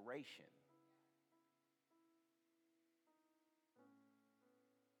desperation.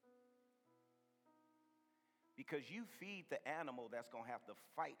 Because you feed the animal that's going to have to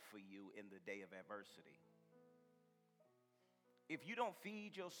fight for you in the day of adversity. If you don't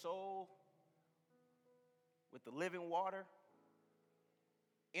feed your soul with the living water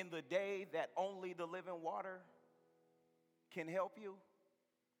in the day that only the living water can help you.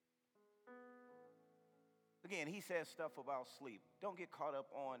 Again, he says stuff about sleep. Don't get caught up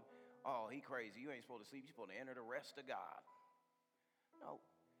on, oh, he crazy. You ain't supposed to sleep. You're supposed to enter the rest of God. No.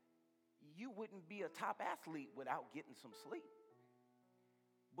 You wouldn't be a top athlete without getting some sleep.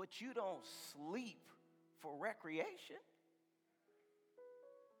 But you don't sleep for recreation.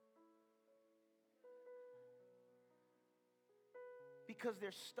 Because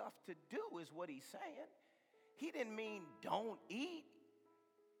there's stuff to do is what he's saying. He didn't mean don't eat.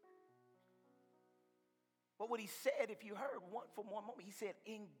 But what he said, if you heard for one moment, he said,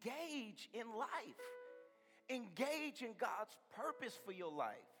 engage in life. Engage in God's purpose for your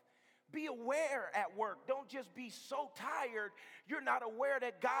life. Be aware at work. Don't just be so tired you're not aware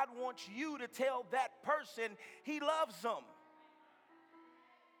that God wants you to tell that person he loves them.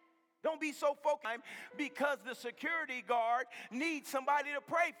 Don't be so focused because the security guard needs somebody to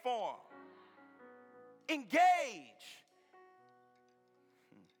pray for him. Engage.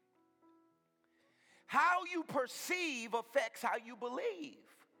 How you perceive affects how you believe.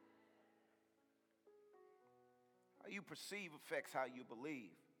 How you perceive affects how you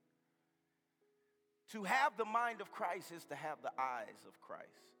believe. To have the mind of Christ is to have the eyes of Christ.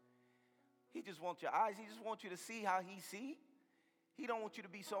 He just wants your eyes. He just wants you to see how he sees. He don't want you to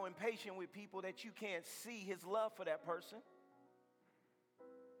be so impatient with people that you can't see his love for that person.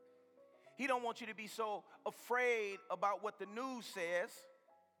 He don't want you to be so afraid about what the news says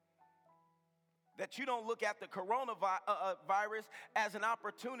that you don't look at the coronavirus as an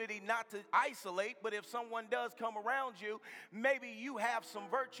opportunity not to isolate, but if someone does come around you, maybe you have some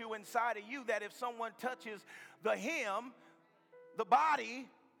virtue inside of you that if someone touches the hem, the body,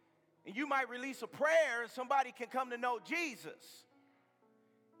 and you might release a prayer and somebody can come to know Jesus.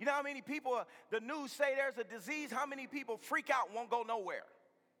 You know how many people, the news say there's a disease, how many people freak out and won't go nowhere?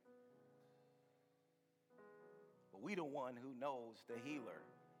 But we the one who knows the healer.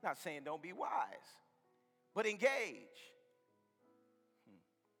 Not saying don't be wise, but engage.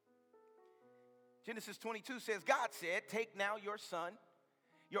 Genesis 22 says, God said, take now your son,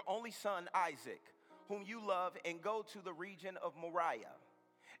 your only son Isaac, whom you love, and go to the region of Moriah,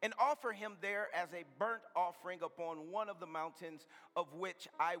 and offer him there as a burnt offering upon one of the mountains of which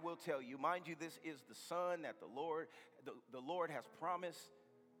I will tell you. Mind you, this is the son that the Lord has promised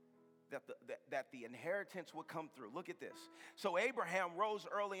that the inheritance would come through. Look at this. So Abraham rose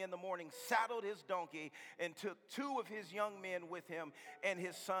early in the morning, saddled his donkey, and took 2 of his young men with him and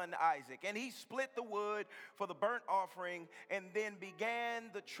his son Isaac. And he split the wood for the burnt offering and then began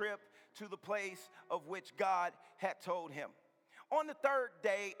the trip to the place of which God had told him. On the 3rd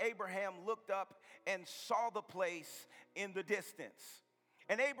day, Abraham looked up and saw the place in the distance.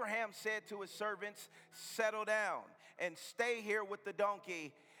 And Abraham said to his servants, settle down and stay here with the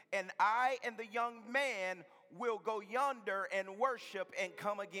donkey, and I and the young man will go yonder and worship and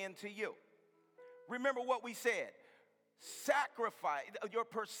come again to you. Remember what we said. Sacrifice, your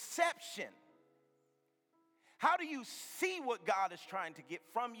perception. How do you see what God is trying to get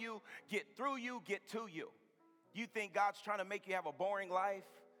from you, get through you, get to you? You think God's trying to make you have a boring life?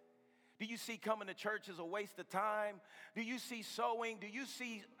 Do you see coming to church as a waste of time? Do you see sowing? Do you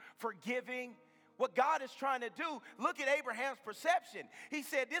see forgiving? What God is trying to do, look at Abraham's perception. He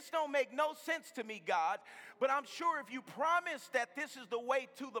said, this don't make no sense to me, God, but I'm sure if you promise that this is the way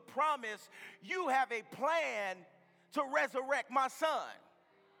to the promise, you have a plan to resurrect my son.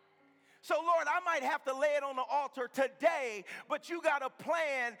 So, Lord, I might have to lay it on the altar today, but you got a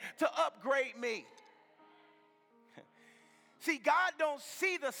plan to upgrade me. See, God don't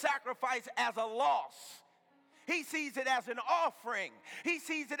see the sacrifice as a loss. He sees it as an offering. He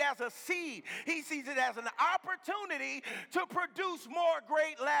sees it as a seed. He sees it as an opportunity to produce more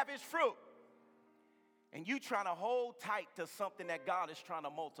great, lavish fruit. And you trying to hold tight to something that God is trying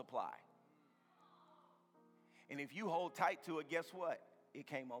to multiply. And if you hold tight to it, guess what? It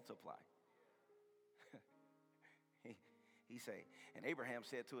can't multiply. He said, and Abraham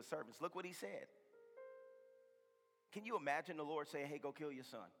said to his servants, look what he said. Can you imagine the Lord saying, hey, go kill your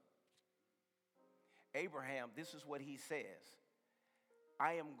son? Abraham, this is what he says.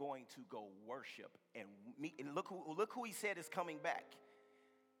 I am going to go worship and meet. And look who he said is coming back.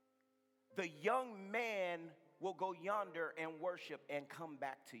 The young man will go yonder and worship and come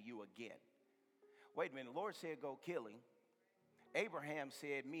back to you again. Wait a minute. The Lord said go kill him. Abraham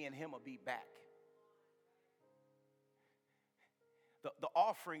said me and him will be back. The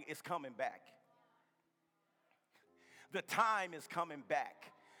offering is coming back. The time is coming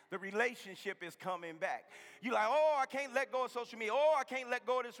back. The relationship is coming back. You're like, oh, I can't let go of social media. Oh, I can't let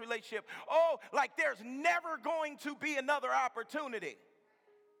go of this relationship. Oh, like there's never going to be another opportunity.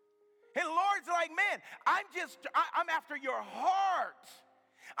 And the Lord's like, man, I'm after your heart.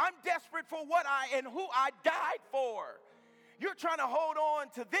 I'm desperate for what and who I died for. You're trying to hold on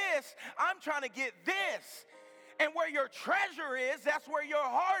to this. I'm trying to get this. And where your treasure is, that's where your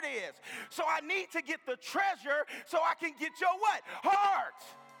heart is. So I need to get the treasure so I can get your what? Heart.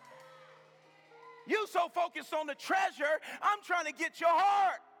 You so focused on the treasure, I'm trying to get your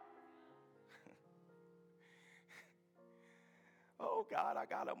heart. Oh, God, I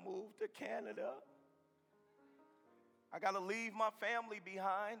got to move to Canada. I got to leave my family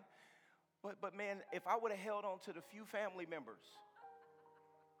behind. But man, if I would have held on to the few family members,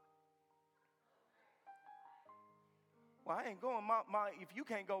 well, I ain't going. If you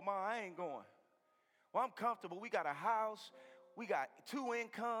can't go, I ain't going. Well, I'm comfortable. We got a house. We got 2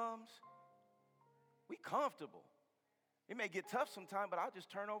 incomes. We comfortable. It may get tough sometime, but I'll just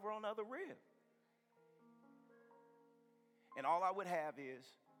turn over on the other rib. And all I would have is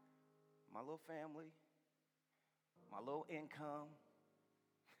my little family, my little income.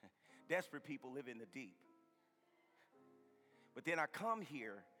 Desperate people live in the deep. But then I come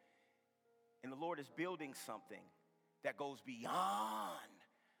here, and the Lord is building something that goes beyond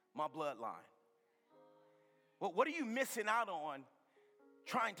my bloodline. Well, what are you missing out on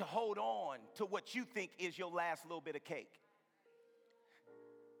trying to hold on to what you think is your last little bit of cake?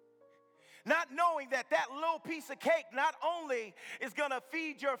 Not knowing that little piece of cake not only is going to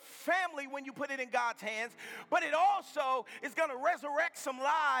feed your family when you put it in God's hands, but it also is going to resurrect some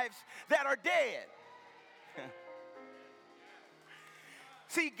lives that are dead.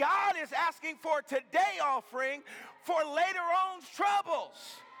 See, God is asking for today offering for later on's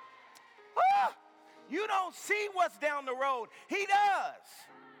troubles. Ah, you don't see what's down the road. He does.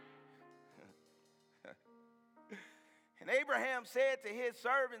 And Abraham said to his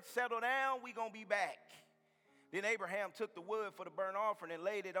servants, settle down, we're going to be back. Then Abraham took the wood for the burnt offering and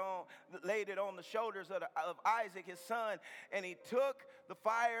laid it on the shoulders of Isaac, his son. And he took the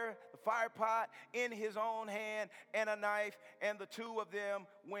fire pot in his own hand and a knife, and the two of them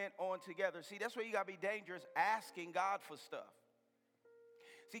went on together. See, that's where you got to be dangerous, asking God for stuff.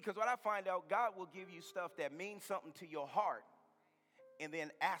 See, because what I find out, God will give you stuff that means something to your heart and then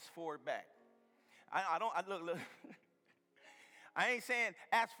ask for it back. Look. I ain't saying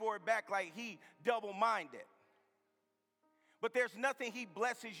ask for it back like he double-minded. But there's nothing he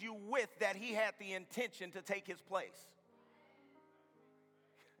blesses you with that he had the intention to take his place.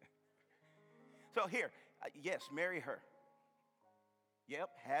 So here, yes, marry her. Yep,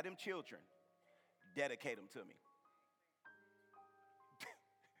 had him children. Dedicate them to me.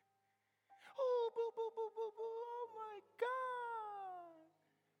 Oh, boo, boo, boo, boo, boo. Oh, my God.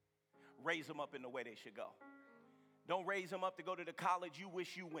 Raise them up in the way they should go. Don't raise them up to go to the college you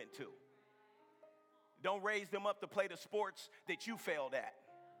wish you went to. Don't raise them up to play the sports that you failed at.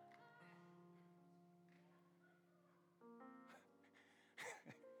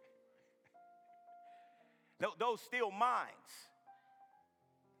 Those still minds.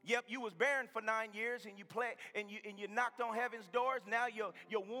 Yep, you was barren for 9 years and you knocked on heaven's doors. Now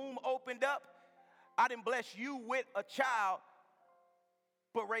your womb opened up. I didn't bless you with a child,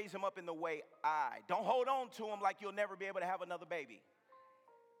 but raise him up in the way don't hold on to him like you'll never be able to have another baby.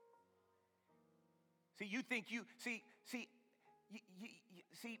 See, you think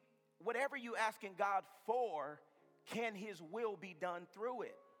whatever you asking God for, can his will be done through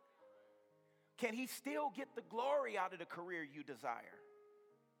it? Can he still get the glory out of the career you desire?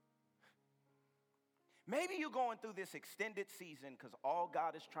 Maybe you're going through this extended season because all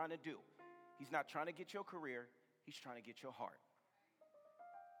God is trying to do, he's not trying to get your career, he's trying to get your heart.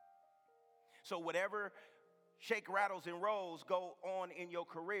 So whatever shake, rattles, and rolls go on in your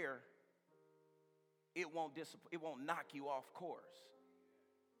career, it won't knock you off course.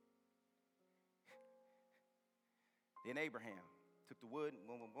 Then Abraham took the wood,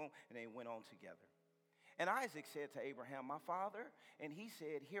 boom, boom, boom, and they went on together. And Isaac said to Abraham, my father, and he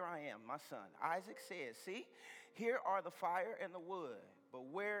said, here I am, my son. Isaac said, see, here are the fire and the wood, but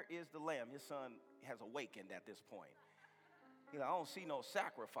where is the lamb? His son has awakened at this point. I don't see no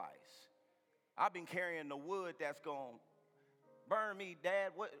sacrifice. I've been carrying the wood that's going to burn me,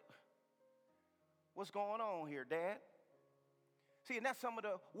 Dad. What's going on here, Dad? See, and that's some of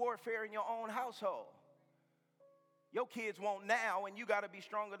the warfare in your own household. Your kids want now, and you got to be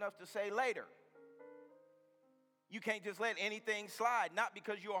strong enough to say later. You can't just let anything slide, not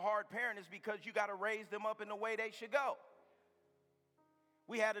because you're a hard parent, it's because you got to raise them up in the way they should go.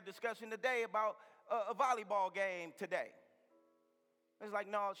 We had a discussion today about a volleyball game today. It's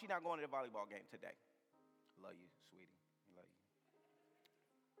like, no, she's not going to the volleyball game today. Love you, sweetie. Love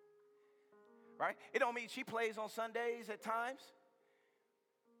you. Right? It don't mean she plays on Sundays at times.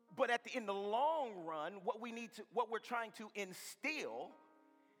 But in the long run, what we're trying to instill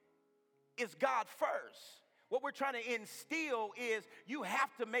is God first. What we're trying to instill is you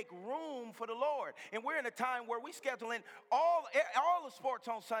have to make room for the Lord. And we're in a time where we scheduling all the sports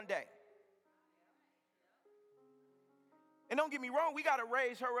on Sunday. And don't get me wrong, we got to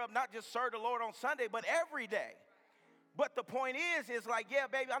raise her up, not just serve the Lord on Sunday, but every day. But the point is like, yeah,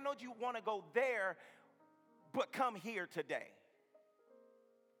 baby, I know you want to go there, but come here today.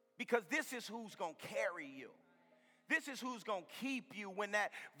 Because this is who's going to carry you. This is who's going to keep you when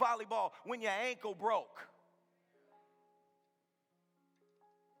that volleyball, when your ankle broke.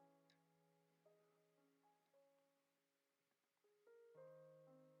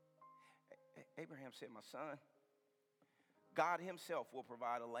 Abraham said, my son, God himself will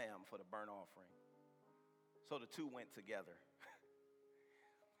provide a lamb for the burnt offering. So the two went together.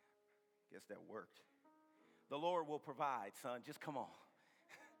 Guess that worked. The Lord will provide, son. Just come on.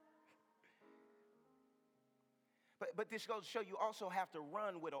 But this goes to show you also have to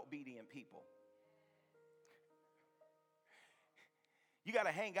run with obedient people. You got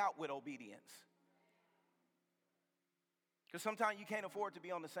to hang out with obedience. Because sometimes you can't afford to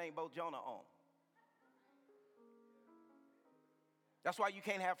be on the same boat Jonah on. That's why you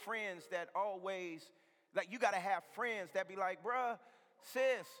can't have friends that always, like you got to have friends that be like, bruh,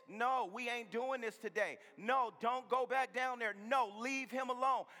 sis, no, we ain't doing this today. No, don't go back down there. No, leave him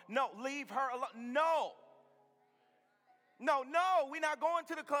alone. No, leave her alone. No, we're not going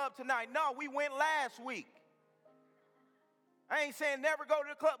to the club tonight. No, we went last week. I ain't saying never go to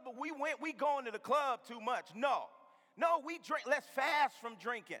the club, but we going to the club too much. No, we drink. Let's fast from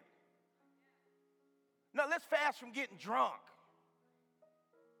drinking. No, let's fast from getting drunk.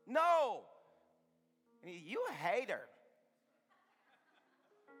 No, you a hater.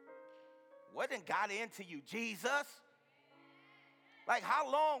 What done got into you, Jesus? Like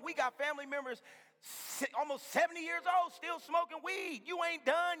how long? We got family members almost 70 years old still smoking weed. You ain't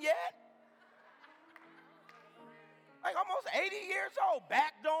done yet. Like almost 80 years old.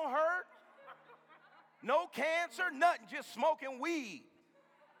 Back don't hurt. No cancer, nothing, just smoking weed.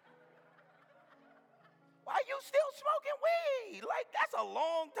 Why you still smoking weed? Like, that's a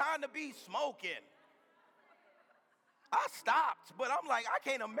long time to be smoking. I stopped, but I'm like, I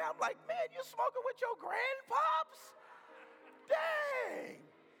can't imagine. I'm like, man, you smoking with your grandpops? Dang.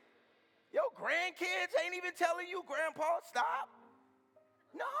 Your grandkids ain't even telling you, Grandpa, stop?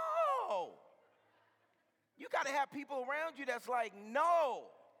 No. You got to have people around you that's like, no.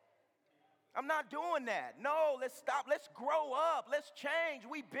 I'm not doing that. No, let's stop. Let's grow up. Let's change.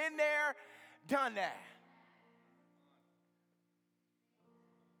 We've been there, done that.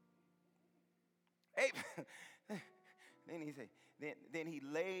 Hey, then he said, then he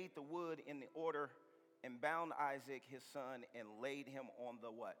laid the wood in the order and bound Isaac, his son, and laid him on the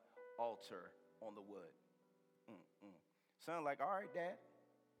what? Altar on the wood. Son, like, all right, Dad.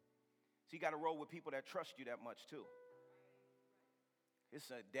 So you got to roll with people that trust you that much too. His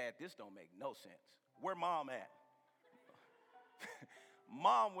son, Dad, this don't make no sense. Where Mom at?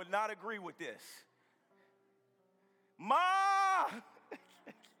 Mom would not agree with this. Mom!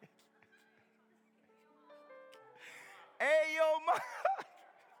 Hey, yo, Mom!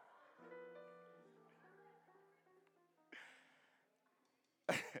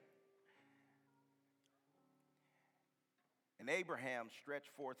 And Abraham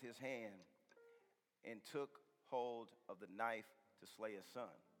stretched forth his hand and took hold of the knife to slay his son.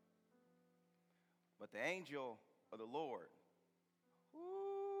 But the angel of the Lord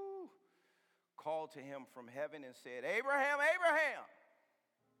called to him from heaven and said, Abraham, Abraham.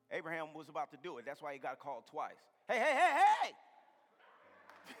 Abraham was about to do it. That's why he got called twice. Hey.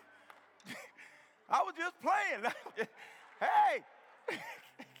 I was just playing. Hey.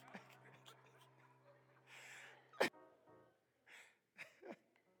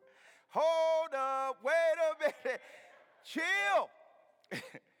 Hold up, wait a minute. Chill.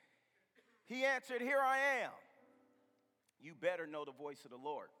 He answered, here I am. You better know the voice of the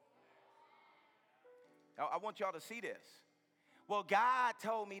Lord. Now, I want y'all to see this. Well, God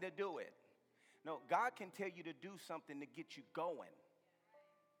told me to do it. No, God can tell you to do something to get you going.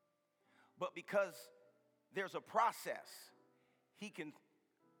 But because there's a process, he can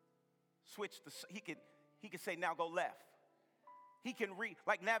switch he can say, now go left. He can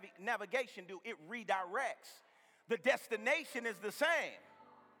like navigation do, it redirects. The destination is the same.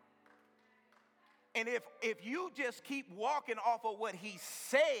 And if you just keep walking off of what he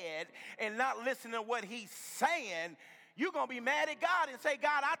said and not listening to what he's saying, you're going to be mad at God and say,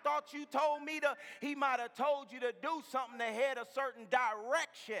 God, I thought you told me to. He might have told you to do something to head a certain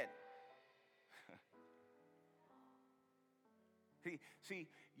direction. See,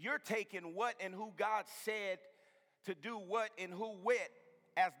 you're taking what and who God said to do what and who with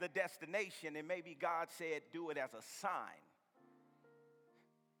as the destination, and maybe God said do it as a sign.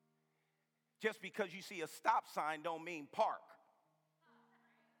 Just because you see a stop sign don't mean park.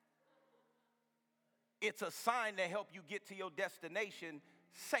 It's a sign to help you get to your destination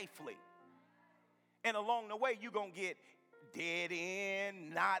safely. And along the way, you're going to get dead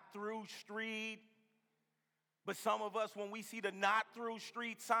end, not through street. But some of us, when we see the not through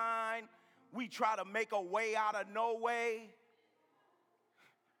street sign, We try to make a way out of no way.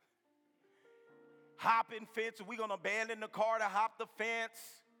 Hopping fence. We're going to abandon the car to hop the fence.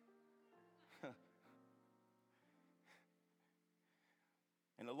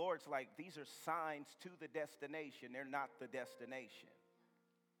 And the Lord's like, these are signs to the destination. They're not the destination.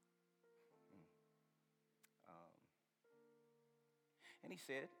 And he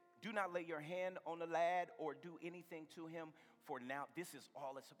said, do not lay your hand on the lad or do anything to him, for now, this is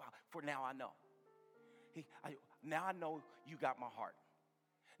all it's about. For now I know. Now I know you got my heart.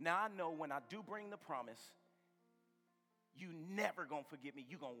 Now I know when I do bring the promise, you never gonna forget me.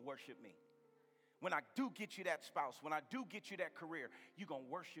 You gonna worship me. When I do get you that spouse, when I do get you that career, you gonna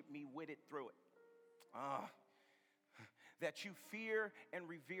worship me with it through it. That you fear and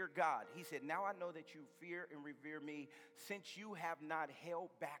revere God. He said, now I know that you fear and revere me, since you have not held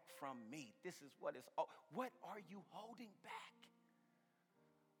back from me. This is what is, what are you holding back?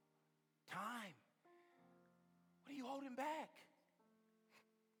 Time. What are you holding back?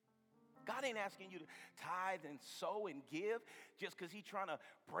 God ain't asking you to tithe and sow and give just because he's trying to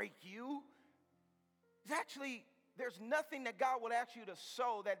break you. It's actually, there's nothing that God would ask you to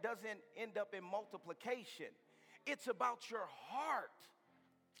sow that doesn't end up in multiplication. It's about your heart.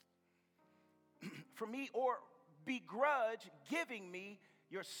 For me, or begrudge giving me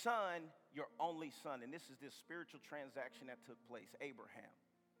your son, your only son. And this is this spiritual transaction that took place. Abraham,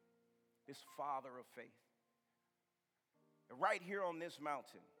 this father of faith. Right here on this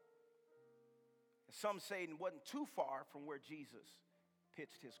mountain. Some say it wasn't too far from where Jesus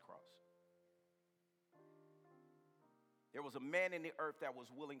pitched his cross. There was a man in the earth that was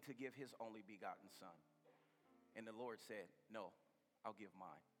willing to give his only begotten son. And the Lord said, no, I'll give mine.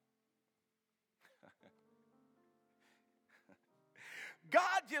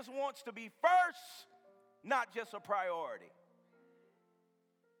 God just wants to be first, not just a priority.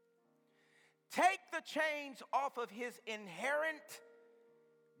 Take the chains off of his inherent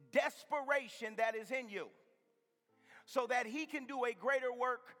desperation that is in you, so that he can do a greater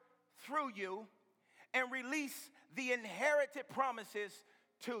work through you and release the inherited promises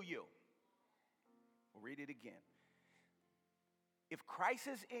to you. We'll read it again. If Christ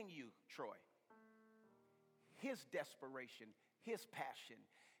is in you, Troy, his desperation, his passion,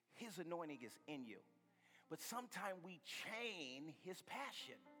 his anointing is in you. But sometimes we chain his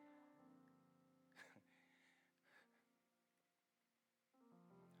passion.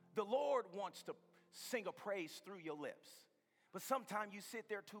 The Lord wants to sing a praise through your lips. But sometimes you sit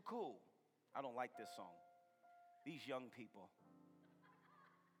there too cool. I don't like this song. These young people.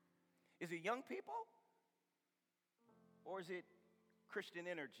 Is it young people? Or is it Christian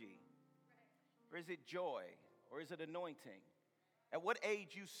energy? Or is it joy? Or is it anointing? At what age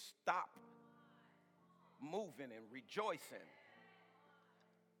you stop moving and rejoicing?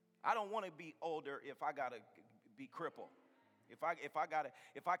 I don't want to be older if I gotta be crippled. If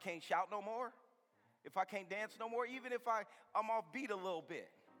I can't shout no more, if I can't dance no more, even if I'm off beat a little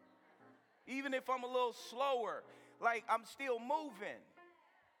bit, even if I'm a little slower, like I'm still moving.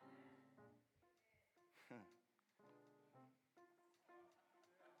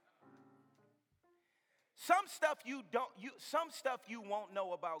 Some stuff you won't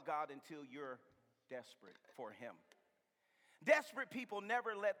know about God until you're desperate for him. Desperate people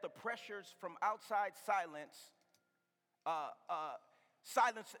never let the pressures from outside silence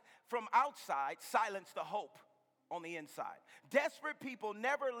the hope on the inside. Desperate people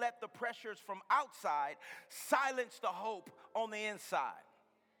never let the pressures from outside silence the hope on the inside.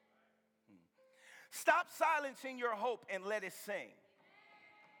 Stop silencing your hope and let it sing.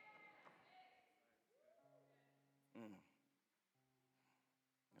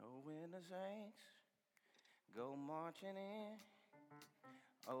 Oh, when the saints go marching in.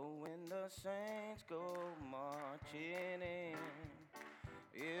 Oh, when the saints go marching in.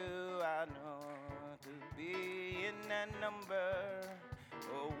 You I know to be in that number.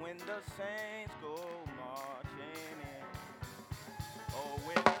 Oh, when the saints go marching in. Oh,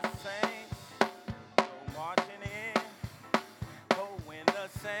 when the saints go marching in. Oh, when the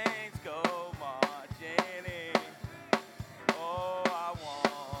saints go marching in. Oh, I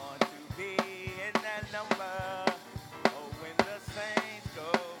want to be in that number. Oh, when the saints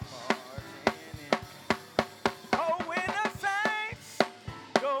go marching in. Oh, when the saints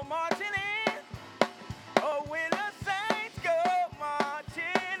go marching in. Oh, when the saints go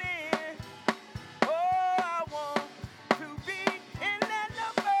marching in. Oh, I want to be in that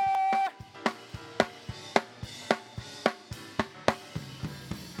number.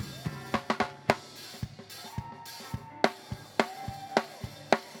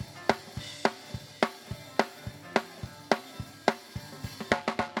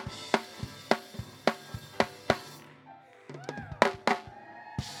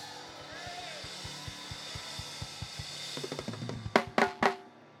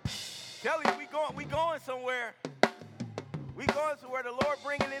 Tell you, we going somewhere. We going somewhere. The Lord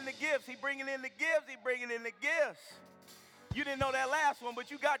bringing in the gifts. He bringing in the gifts. He bringing in the gifts. You didn't know that last one,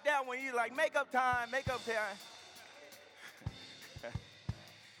 but you got that one. You like makeup time, makeup time.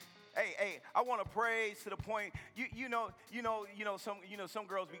 Hey, I want to praise to the point. Some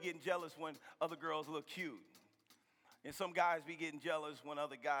girls be getting jealous when other girls look cute, and some guys be getting jealous when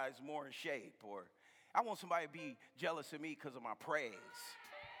other guys more in shape. Or I want somebody to be jealous of me because of my praise.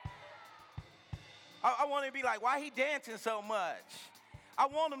 I want to be like, why he dancing so much? I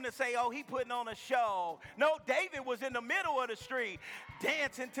want him to say, oh, he putting on a show. No, David was in the middle of the street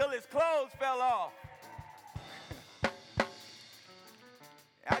dancing till his clothes fell off.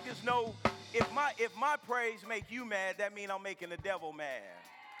 I just know if my praise make you mad, that means I'm making the devil mad.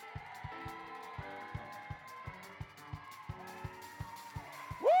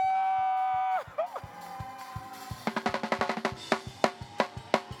 Woo!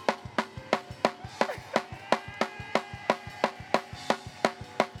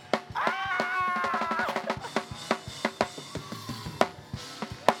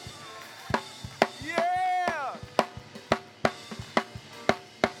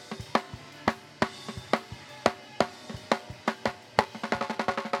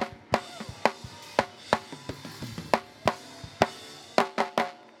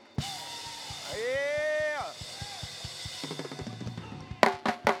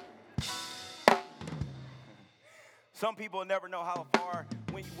 Some people never know how far,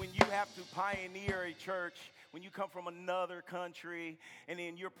 when you have to pioneer a church, when you come from another country, and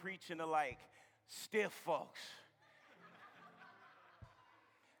then you're preaching to like stiff folks.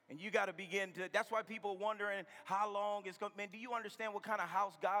 And you got to begin to, that's why people are wondering how long it's going to, man, do you understand what kind of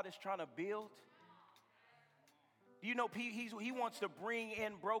house God is trying to build? Do you know he wants to bring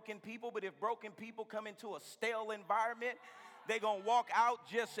in broken people, but if broken people come into a stale environment, they're going to walk out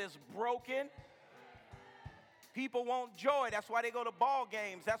just as broken. People want joy. That's why they go to ball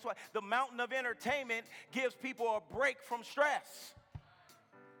games. That's why the mountain of entertainment gives people a break from stress.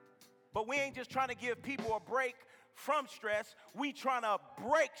 But we ain't just trying to give people a break from stress. We trying to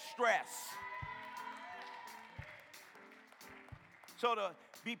break stress. So to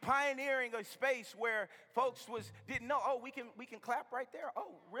be pioneering a space where folks didn't know, oh, we can clap right there.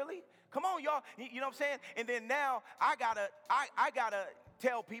 Oh, really? Come on, y'all. You know what I'm saying? And then now I gotta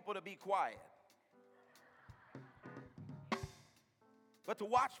tell people to be quiet. But to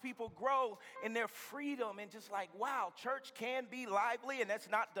watch people grow in their freedom and just like, wow, church can be lively and that's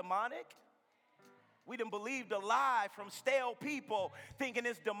not demonic. We done believed a lie from stale people thinking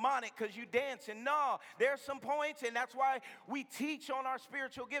it's demonic because you dancing. No, there's some points, and that's why we teach on our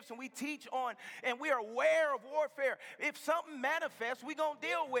spiritual gifts, and we teach on, and we are aware of warfare. If something manifests, we gonna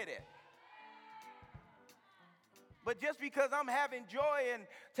deal with it. But just because I'm having joy and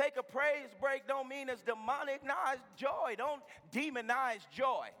take a praise break don't mean it's demonic. Nah, it's joy. Don't demonize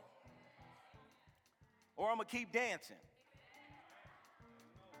joy. Or I'm going to keep dancing.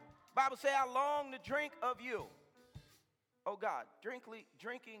 Bible say, I long to drink of you. Oh God,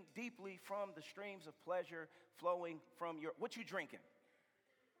 drinking deeply from the streams of pleasure flowing from your, what you drinking?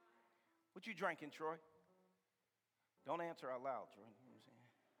 What you drinking, Troy? Don't answer out loud, Troy. You know what I'm saying?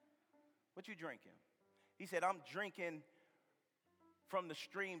 What you drinking? He said, I'm drinking from the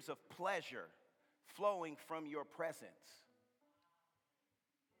streams of pleasure flowing from your presence.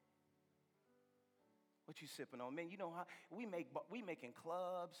 What you sipping on? Man, you know how we making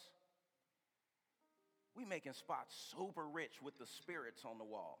clubs. We making spots super rich with the spirits on the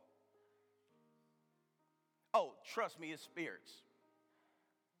wall. Oh, trust me, it's spirits.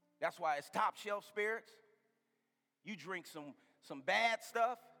 That's why it's top shelf spirits. You drink some bad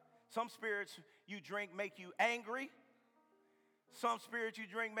stuff. Some spirits you drink make you angry. Some spirits you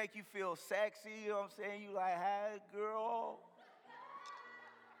drink make you feel sexy. You know what I'm saying? You like, hey, girl.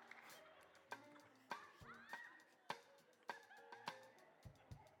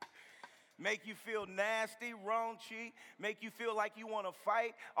 Make you feel nasty, raunchy, make you feel like you want to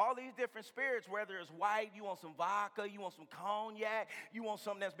fight. All these different spirits, whether it's white, you want some vodka, you want some cognac, you want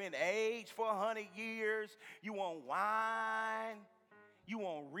something that's been aged for 100 years, you want wine, you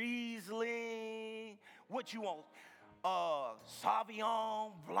want Riesling, what you want?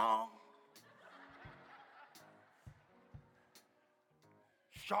 Sauvignon Blanc,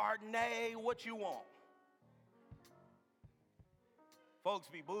 Chardonnay, what you want? Folks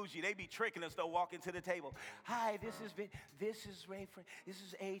be bougie. They be tricking us though, walking to the table. Hi, this is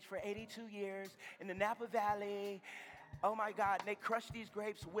aged for 82 years in the Napa Valley. Oh my God, and they crush these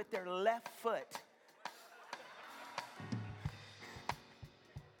grapes with their left foot.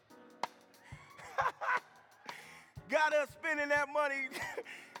 Got us spending that money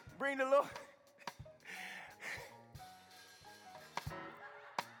Bring the Lord.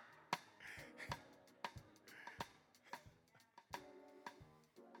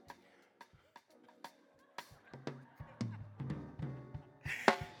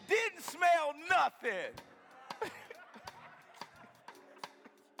 Didn't smell nothing.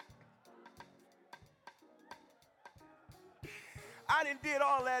 I did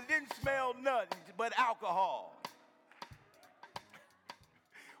all that. Didn't smell nothing but alcohol.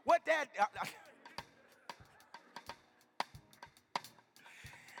 What that?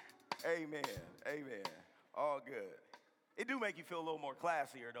 Amen. Amen. All good. It do make you feel a little more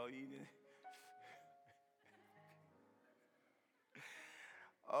classier, though.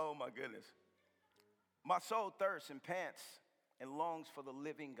 Oh, my goodness. My soul thirsts and pants and longs for the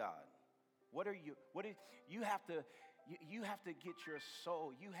living God. You have to get your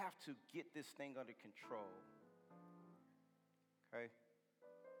soul, you have to get this thing under control. Okay?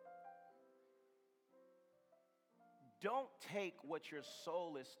 Don't take what your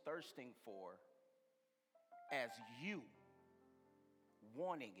soul is thirsting for as you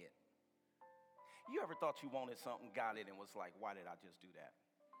wanting it. You ever thought you wanted something, got it, and was like, why did I just do that?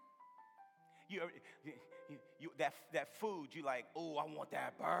 That food, you like, oh, I want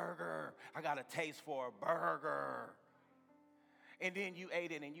that burger. I got a taste for a burger. And then you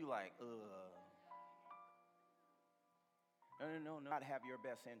ate it and you like, ugh. No, not have your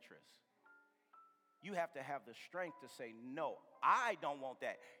best interests. You have to have the strength to say, no, I don't want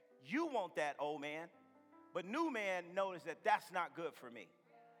that. You want that, old man. But new man knows that that's not good for me.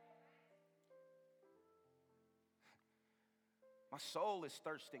 My soul is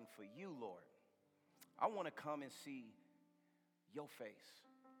thirsting for you, Lord. I want to come and see your face.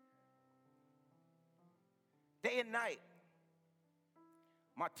 Day and night,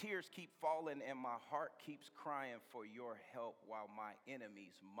 my tears keep falling and my heart keeps crying for your help while my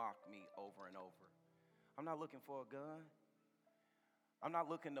enemies mock me over and over. I'm not looking for a gun. I'm not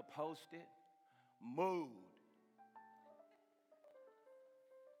looking to post it. Mood.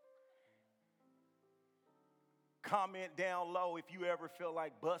 Comment down low if you ever feel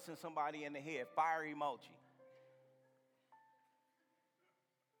like busting somebody in the head. Fire emoji.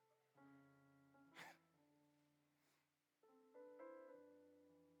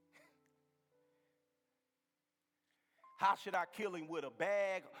 How should I kill him, with a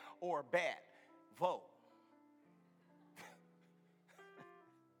bag or a bat? Vote.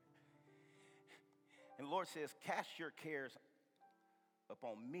 And the Lord says, cast your cares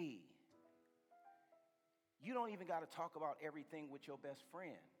upon me. You don't even got to talk about everything with your best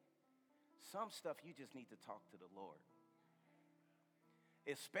friend. Some stuff you just need to talk to the Lord.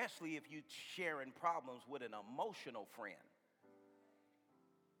 Especially if you're sharing problems with an emotional friend.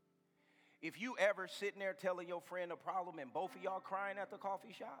 If you ever sitting there telling your friend a problem and both of y'all crying at the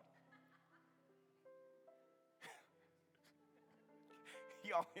coffee shop,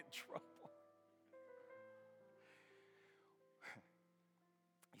 y'all in trouble.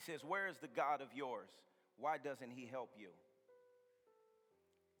 He says, where is the God of yours? Why doesn't he help you?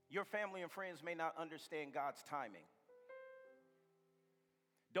 Your family and friends may not understand God's timing.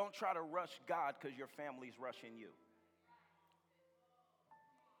 Don't try to rush God because your family's rushing you.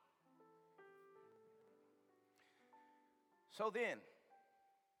 So then,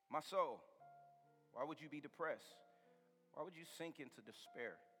 my soul, why would you be depressed? Why would you sink into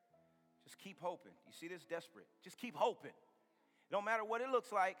despair? Just keep hoping. You see this? Desperate. Just keep hoping. No matter what it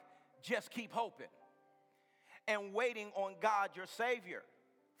looks like, just keep hoping. And waiting on God, your Savior.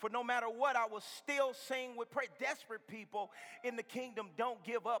 For no matter what, I will still sing with praise. Desperate people in the kingdom don't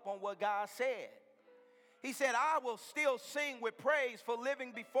give up on what God said. He said, I will still sing with praise, for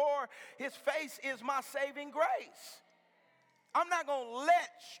living before his face is my saving grace. I'm not going to let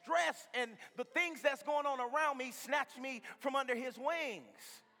stress and the things that's going on around me snatch me from under his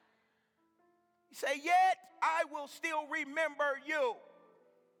wings. He said, yet I will still remember you.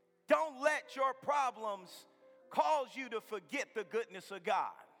 Don't let your problems cause you to forget the goodness of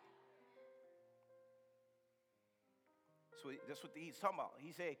God. That's what he's talking about.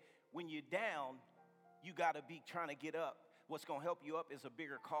 He said, when you're down, you got to be trying to get up. What's going to help you up is a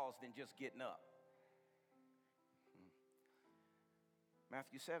bigger cause than just getting up.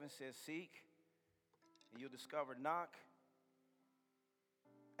 Matthew 7 says, seek, and you'll discover. Knock,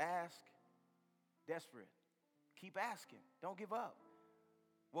 ask, desperate. Keep asking. Don't give up.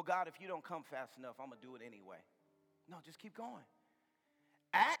 Well, God, if you don't come fast enough, I'm going to do it anyway. No, just keep going.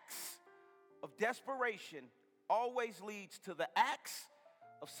 Acts of desperation always leads to the acts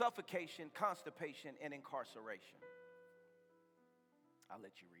of suffocation, constipation, and incarceration. I'll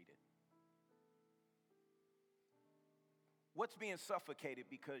let you read it. What's being suffocated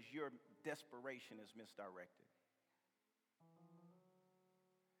because your desperation is misdirected?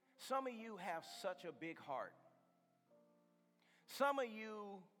 Some of you have such a big heart. Some of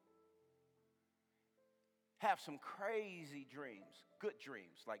you have some crazy dreams, good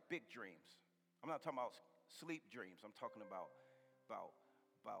dreams, like big dreams. I'm not talking about sleep dreams. I'm talking about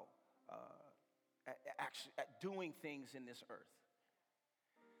actually doing things in this earth.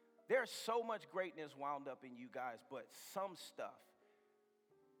 There's so much greatness wound up in you guys, but some stuff,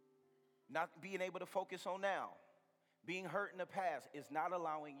 not being able to focus on now, being hurt in the past, is not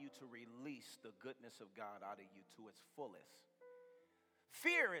allowing you to release the goodness of God out of you to its fullest.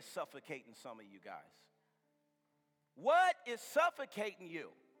 Fear is suffocating some of you guys. What is suffocating you?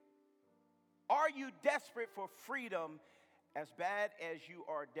 Are you desperate for freedom as bad as you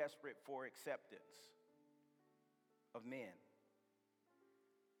are desperate for acceptance of men?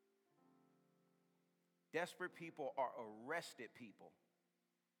 Desperate people are arrested people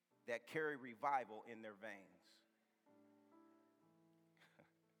that carry revival in their veins.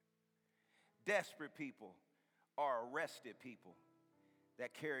 Desperate people are arrested people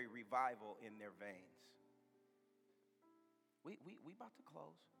that carry revival in their veins. We about to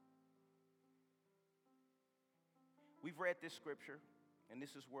close. We've read this scripture, and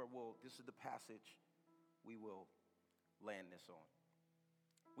this is the passage we will land this on.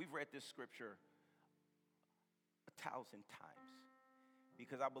 We've read this scripture 1,000 times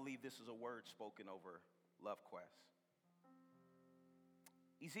because I believe this is a word spoken over Love Quest.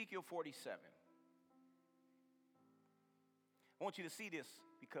 Ezekiel 47. I want you to see this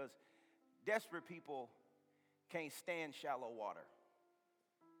because desperate people can't stand shallow water.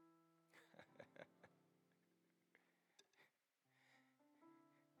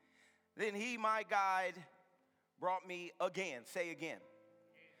 Then he, my guide, brought me again, say again,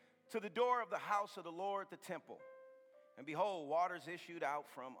 to the door of the house of the Lord, the temple. And behold, waters issued out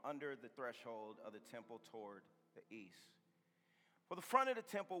from under the threshold of the temple toward the east. For the front of the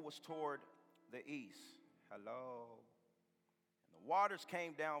temple was toward the east. Hello. And the waters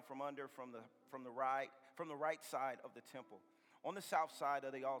came down from the right side of the temple, on the south side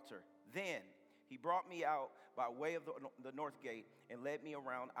of the altar. Then he brought me out by way of the north gate and led me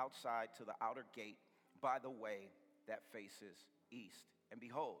around outside to the outer gate by the way that faces east. And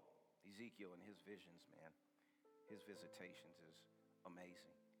behold, Ezekiel and his visions, man, his visitations is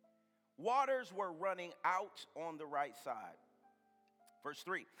amazing. Waters were running out on the right side. Verse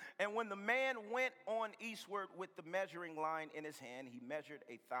 3, and when the man went on eastward with the measuring line in his hand, he measured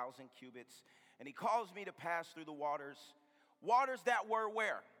 1,000 cubits, and he caused me to pass through the waters that were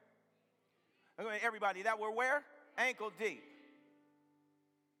where? Everybody, that were where? Ankle deep.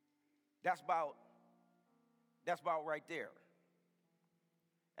 That's about right there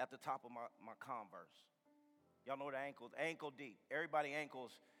at the top of my Converse. Y'all know the ankle deep. Everybody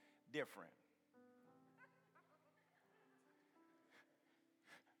ankles different.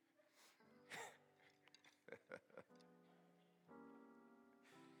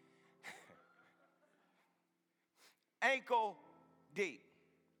 Ankle deep.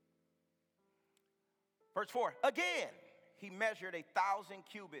 Verse 4, again, he measured 1,000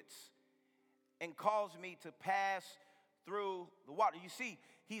 cubits and caused me to pass through the water. You see,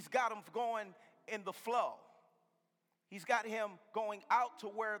 he's got him going in the flow. He's got him going out to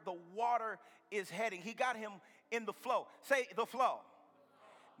where the water is heading. He got him in the flow. Say the flow.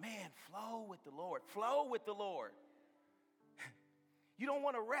 Man, flow with the Lord. Flow with the Lord. You don't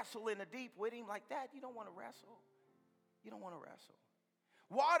want to wrestle in the deep with him like that. You don't want to wrestle. You don't want to wrestle.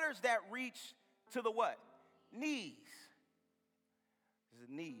 Waters that reach to the what? Knees. This is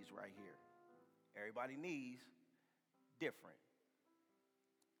the knees right here. Everybody knees different.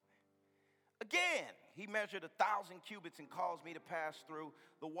 Again, he measured 1,000 cubits and caused me to pass through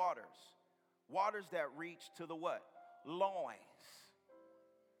the waters. Waters that reach to the what? Loins.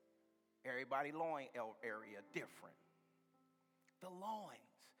 Everybody loin area different. The loins.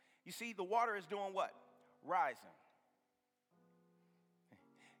 You see, the water is doing what? Rising.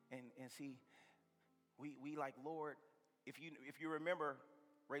 And see, we like, Lord, if you remember,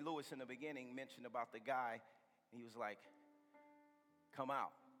 Ray Lewis in the beginning mentioned about the guy, he was like, come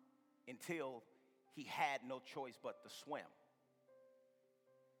out, until he had no choice but to swim.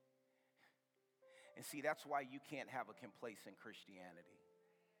 And see, that's why you can't have a complacent Christianity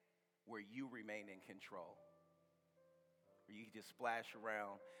where you remain in control, where you just splash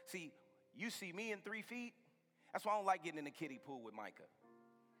around. See, you see me in 3 feet, that's why I don't like getting in the kiddie pool with Micah.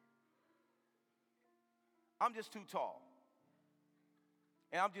 I'm just too tall.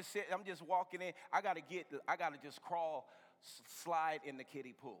 And I'm just walking in. I gotta just crawl, slide in the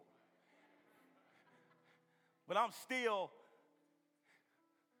kiddie pool. But I'm still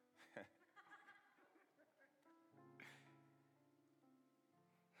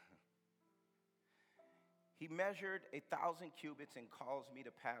He measured 1,000 cubits and caused me to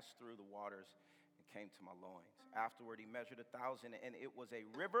pass through the waters and came to my loins. Afterward, he measured 1,000, and it was a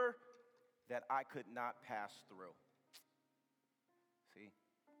river that I could not pass through. See?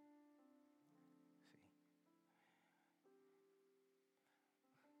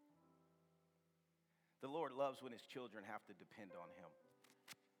 The Lord loves when his children have to depend on him.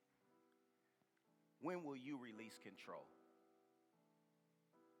 When will you release control?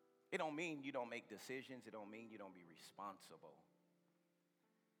 It don't mean you don't make decisions. It don't mean you don't be responsible.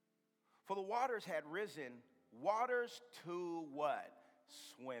 For the waters had risen, waters to what?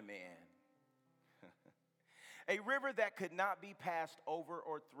 Swim in. A river that could not be passed over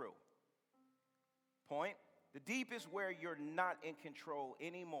or through. Point, the deep is where you're not in control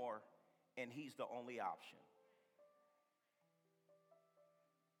anymore, and he's the only option.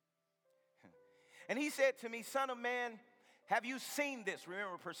 And he said to me, Son of man, have you seen this?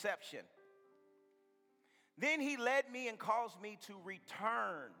 Remember, perception. Then he led me and caused me to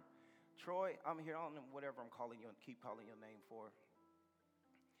return. Troy, I'm here on whatever I'm calling you, keep calling your name for.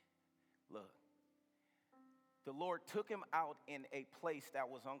 Look, the Lord took him out in a place that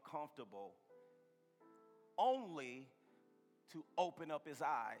was uncomfortable, only to open up his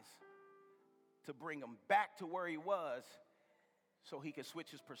eyes, to bring him back to where he was, so he could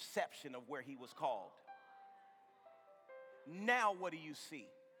switch his perception of where he was called. Now what do you see?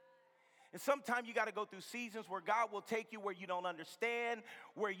 And sometimes you got to go through seasons where God will take you where you don't understand,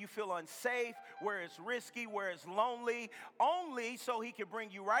 where you feel unsafe, where it's risky, where it's lonely, only so he can bring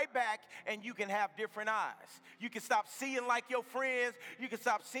you right back and you can have different eyes. You can stop seeing like your friends. You can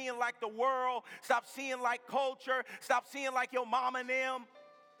stop seeing like the world. Stop seeing like culture. Stop seeing like your mom and them.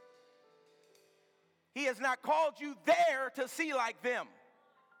 He has not called you there to see like them.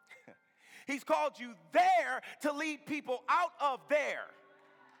 He's called you there to lead people out of there.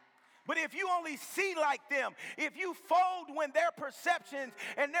 But if you only see like them, if you fold when their perceptions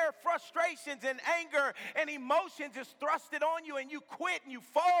and their frustrations and anger and emotions is thrusted on you and you quit and you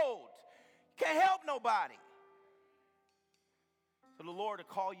fold, you can't help nobody. So the Lord will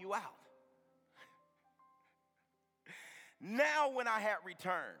call you out. Now when I had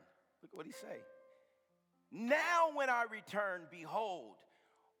returned, look what he say. Now when I returned, behold,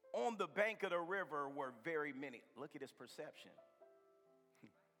 on the bank of the river were very many. Look at his perception.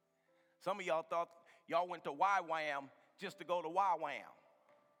 Some of y'all thought y'all went to YWAM just to go to YWAM.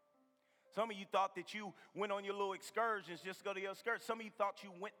 Some of you thought that you went on your little excursions just to go to your excursions. Some of you thought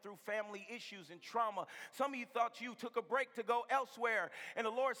you went through family issues and trauma. Some of you thought you took a break to go elsewhere. And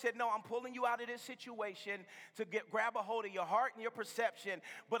the Lord said, no, I'm pulling you out of this situation to grab a hold of your heart and your perception,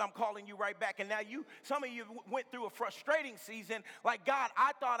 but I'm calling you right back. And now some of you went through a frustrating season like, God,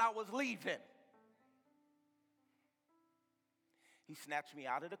 I thought I was leaving. He snatched me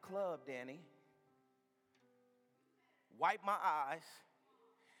out of the club, Danny. Wiped my eyes.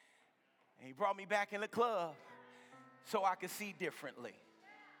 And he brought me back in the club so I could see differently.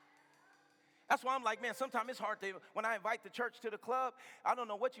 That's why I'm like, man, sometimes it's hard to, when I invite the church to the club, I don't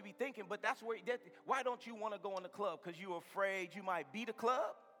know what you be thinking, but that's where, why don't you want to go in the club? Because you're afraid you might be the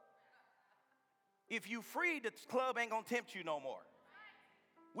club? If you free, the club ain't going to tempt you no more.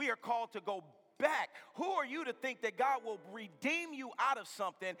 We are called to go back. Who are you to think that God will redeem you out of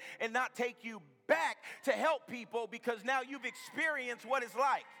something and not take you back to help people because now you've experienced what it's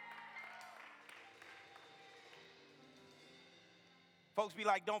like? Folks be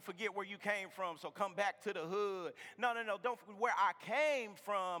like, don't forget where you came from, so come back to the hood. No, don't forget where I came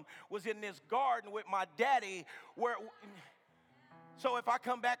from was in this garden with my daddy. So if I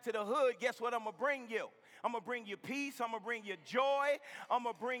come back to the hood, guess what I'm going to bring you? I'm going to bring you peace. I'm going to bring you joy. I'm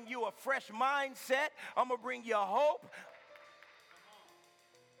going to bring you a fresh mindset. I'm going to bring you hope.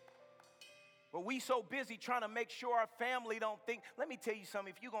 But we so busy trying to make sure our family don't think. Let me tell you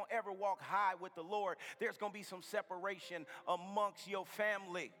something. If you're going to ever walk high with the Lord, there's going to be some separation amongst your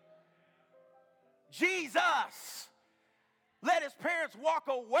family. Jesus let his parents walk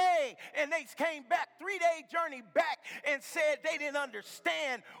away, and they came back, 3-day journey back, and said they didn't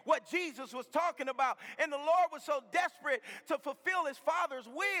understand what Jesus was talking about. And the Lord was so desperate to fulfill his Father's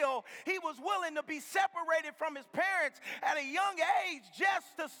will, he was willing to be separated from his parents at a young age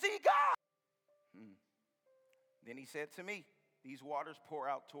just to see God. Then he said to me, these waters pour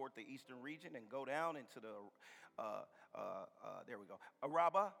out toward the eastern region and go down into the,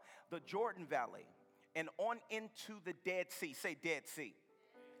 Araba, the Jordan Valley, and on into the Dead Sea. Say Dead Sea.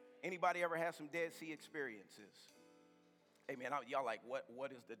 Anybody ever have some Dead Sea experiences? Hey, man, y'all like,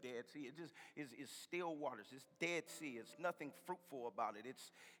 what is the Dead Sea? It just is still waters. It's Dead Sea. It's nothing fruitful about it.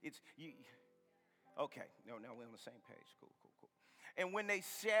 Okay. No, we're on the same page. Cool. And when they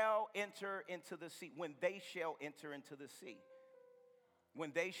shall enter into the sea, when they shall enter into the sea,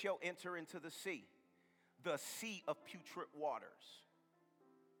 when they shall enter into the sea of putrid waters.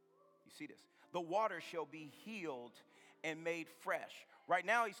 You see this? The water shall be healed and made fresh. Right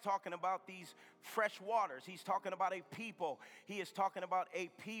now he's talking about these fresh waters. He's talking about a people. He is talking about a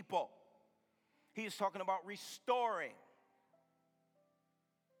people. He is talking about restoring.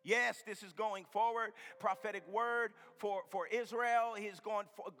 Yes, this is going forward. Prophetic word for Israel. He is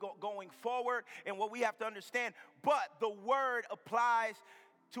going forward. And what we have to understand, but the word applies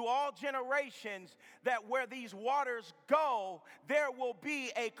to all generations, that where these waters go, there will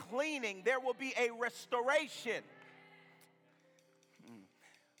be a cleaning. There will be a restoration.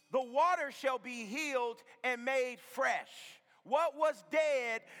 The water shall be healed and made fresh. What was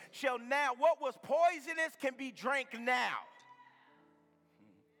dead shall now, what was poisonous can be drank now.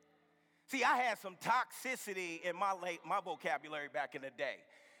 See, I had some toxicity in my vocabulary back in the day.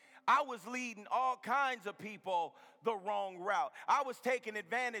 I was leading all kinds of people the wrong route. I was taking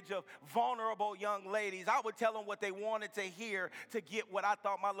advantage of vulnerable young ladies. I would tell them what they wanted to hear to get what I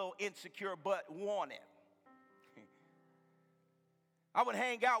thought my little insecure butt wanted. I would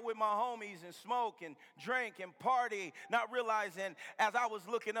hang out with my homies and smoke and drink and party, not realizing as I was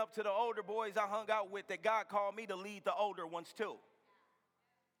looking up to the older boys I hung out with that God called me to lead the older ones too.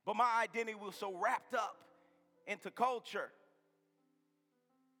 But my identity was so wrapped up into culture.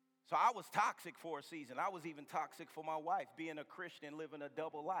 So I was toxic for a season. I was even toxic for my wife, being a Christian, living a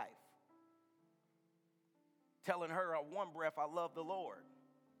double life. Telling her on one breath, I love the Lord.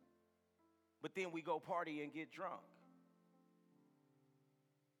 But then we go party and get drunk.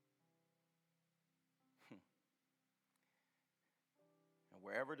 And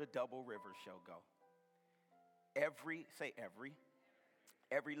wherever the double rivers shall go, every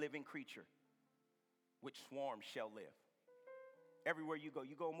living creature which swarms shall live. Everywhere you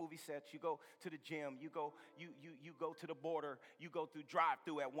go on movie sets, you go to the gym, you go to the border, you go through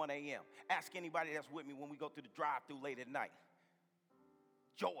drive-through at 1 a.m. Ask anybody that's with me when we go through the drive-through late at night.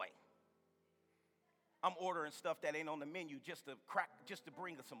 Joy. I'm ordering stuff that ain't on the menu just to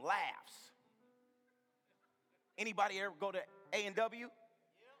bring us some laughs. Anybody ever go to A&W?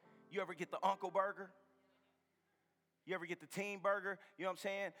 You ever get the Uncle Burger? You ever get the Teen Burger? You know what I'm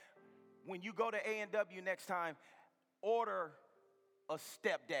saying? When you go to A&W next time, order a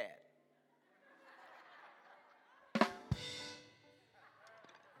stepdad.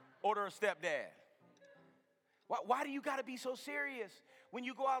 Order a stepdad. Why do you got to be so serious? When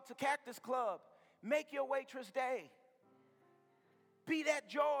you go out to Cactus Club, make your waitress day. Be that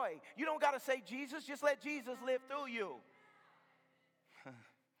joy. You don't got to say Jesus, just let Jesus live through you.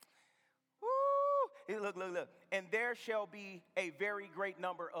 Woo! Look. And there shall be a very great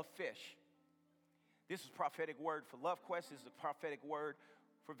number of fish. This is a prophetic word for Love Quest. This is a prophetic word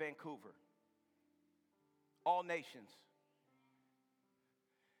for Vancouver. All nations.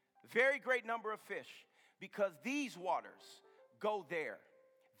 Very great number of fish, because these waters go there.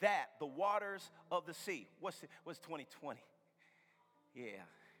 That, the waters of the sea. What's 2020? Yeah.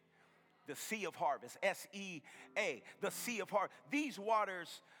 The sea of harvest. S-E-A. The sea of harvest. These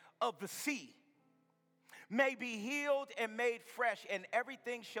waters of the sea may be healed and made fresh, and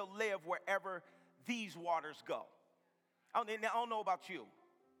everything shall live wherever these waters go. I don't know about you,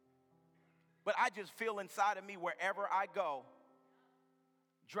 but I just feel inside of me, wherever I go,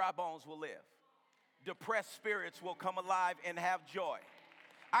 dry bones will live. Depressed spirits will come alive and have joy.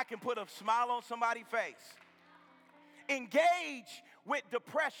 I can put a smile on somebody's face. Engage with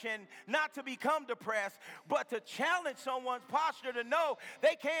depression, not to become depressed, but to challenge someone's posture to know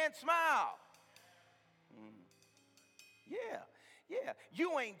they can smile. Yeah.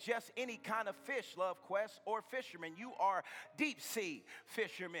 You ain't just any kind of fish, Love Quest, or fisherman. You are deep sea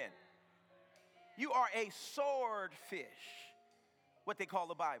fishermen. You are a swordfish, what they call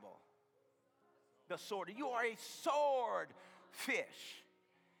the Bible. The sword. You are a swordfish.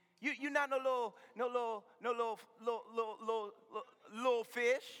 You're not no little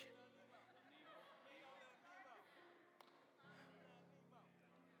fish.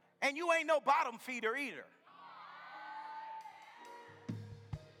 And you ain't no bottom feeder either.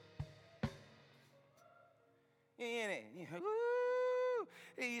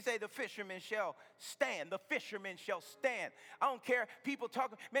 You say the fishermen shall stand. The fishermen shall stand. I don't care. People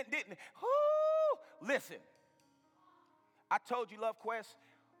talking. Man, didn't. Listen. I told you, Love Quest,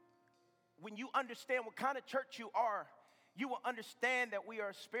 when you understand what kind of church you are, you will understand that we are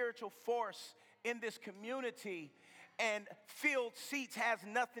a spiritual force in this community. and filled seats has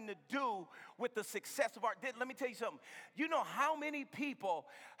nothing to do with the success of our. Let me tell you something. You know how many people,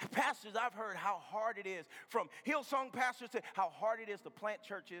 pastors, I've heard how hard it is, from Hillsong pastors to how hard it is to plant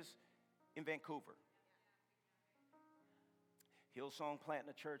churches in Vancouver. Hillsong planting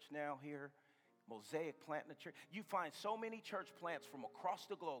a church now here. Mosaic planting a church. You find so many church plants from across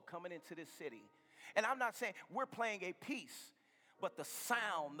the globe coming into this city. And I'm not saying we're playing a piece, but the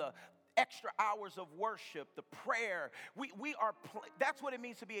sound, the extra hours of worship, the prayer, that's what it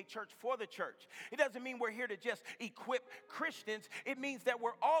means to be a church for the church. It doesn't mean we're here to just equip Christians. It means that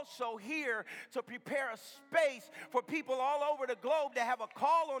we're also here to prepare a space for people all over the globe to have a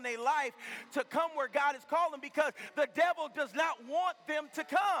call on their life to come where God is calling, because the devil does not want them to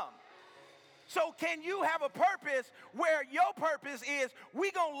come. So can you have a purpose where your purpose is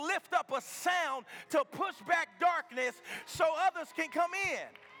we going to lift up a sound to push back darkness so others can come in?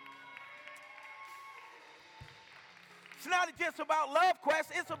 It's not just about Love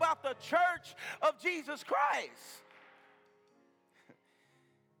Quest, it's about the church of Jesus Christ.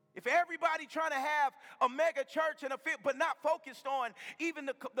 If everybody trying to have a mega church and but not focused on even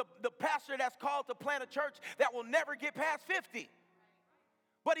the pastor that's called to plant a church that will never get past 50.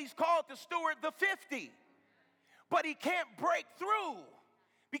 But he's called to steward the 50. But he can't break through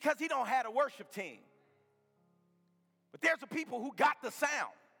because he don't have a worship team. But there's a people who got the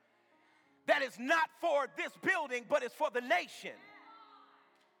sound that is not for this building, but it's for the nation.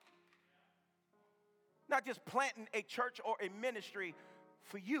 Not just planting a church or a ministry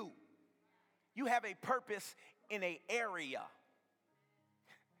for you. You have a purpose in an area.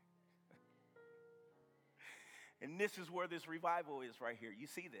 And this is where this revival is right here. You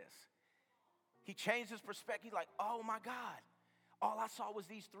see this. He changed his perspective. He's like, oh my God. All I saw was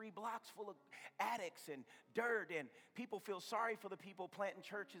these 3 blocks full of addicts and dirt, and people feel sorry for the people planting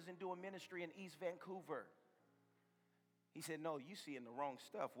churches and doing ministry in East Vancouver. He said, no, you seeing the wrong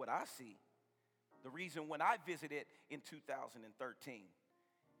stuff. What I see, the reason when I visited in 2013,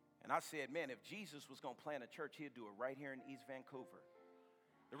 and I said, man, if Jesus was going to plant a church, he'd do it right here in East Vancouver.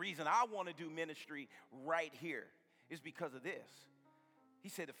 The reason I want to do ministry right here is because of this. He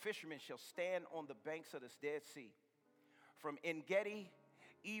said, the fishermen shall stand on the banks of this Dead Sea, from En-Gedi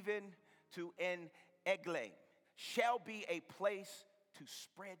even to En-Eglaim, shall be a place to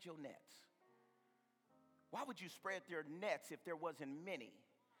spread your nets. Why would you spread their nets if there wasn't many?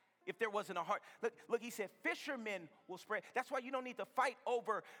 If there wasn't a heart? Look, he said, fishermen will spread. That's why you don't need to fight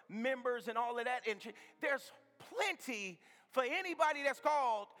over members and all of that. And there's plenty for anybody that's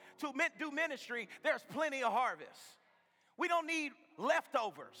called to do ministry. There's plenty of harvest. We don't need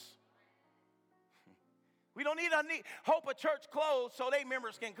leftovers. We don't need hope a church closed so they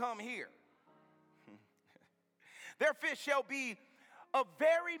members can come here. Their fish shall be of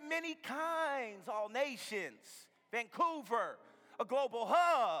very many kinds, all nations. Vancouver, a global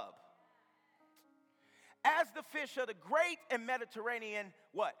hub. As the fish of the great and Mediterranean,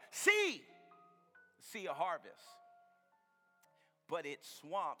 what? Sea. Sea of harvest. But its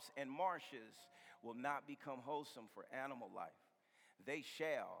swamps and marshes will not become wholesome for animal life. They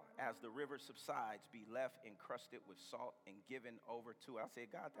shall, as the river subsides, be left encrusted with salt and given over to. I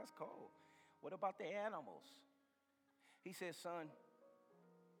said, God, that's cold. What about the animals? He says, son,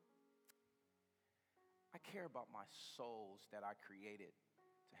 I care about my souls that I created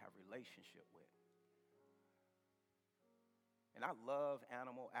to have relationship with. And I love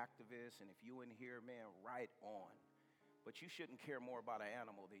animal activists, and if you in here, man, right on. But you shouldn't care more about an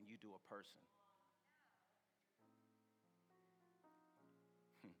animal than you do a person.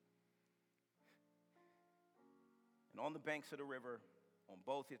 And on the banks of the river, on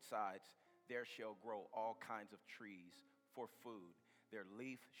both its sides, there shall grow all kinds of trees for food. Their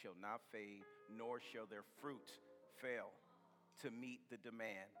leaf shall not fade, nor shall their fruit fail to meet the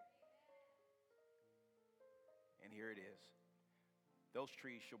demand. And here it is. Those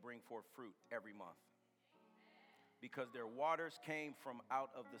trees shall bring forth fruit every month, because their waters came from out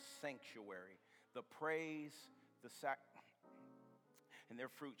of the sanctuary. The praise, and their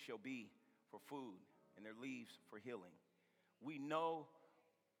fruit shall be for food, and their leaves for healing. We know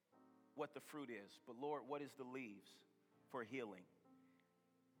what the fruit is, but Lord, what is the leaves for healing?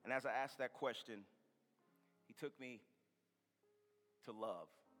 And as I asked that question, he took me to love.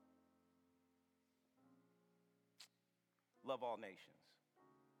 Love all nations.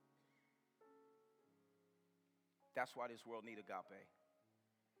 That's why this world needs agape.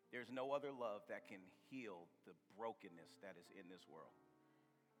 There's no other love that can heal the brokenness that is in this world.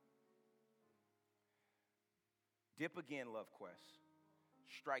 Dip again, Love Quest.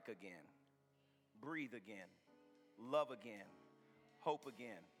 Strike again. Breathe again. Love again. Hope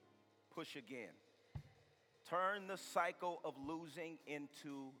again. Push again. Turn the cycle of losing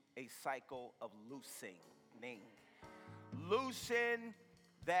into a cycle of loosening. Loosen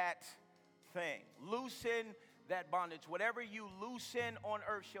that thing. Loosen that bondage. Whatever you loosen on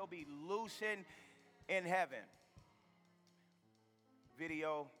earth shall be loosened in heaven.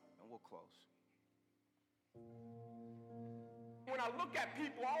 Video, and we'll close. When I look at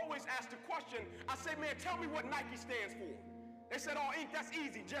people, I always ask the question, I say, man, tell me what Nike stands for. They said, oh, Inc., that's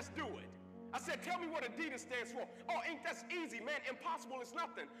easy, just do it. I said, tell me what Adidas stands for. Oh, Inc., that's easy, man, impossible is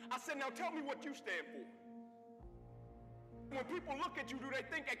nothing. I said, now tell me what you stand for. When people look at you, do they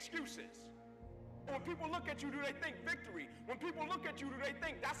think excuses? When people look at you, do they think victory? When people look at you, do they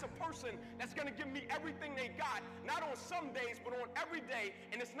think that's a person that's going to give me everything they got, not on some days, but on every day,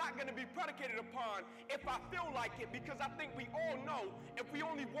 and it's not going to be predicated upon if I feel like it, because I think we all know if we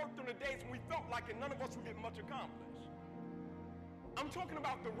only worked on the days when we felt like it, none of us would get much accomplished. I'm talking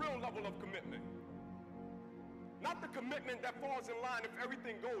about the real level of commitment, not the commitment that falls in line if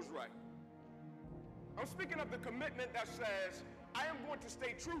everything goes right. I'm speaking of the commitment that says, I am going to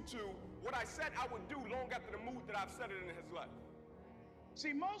stay true to what I said I would do long after the mood that I've set it in his life.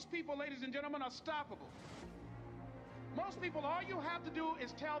 See, most people, ladies and gentlemen, are stoppable. Most people, all you have to do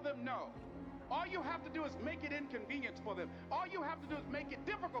is tell them no. All you have to do is make it inconvenient for them. All you have to do is make it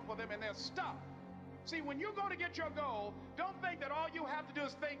difficult for them, and they're stopped. See, when you go to get your goal, don't think that all you have to do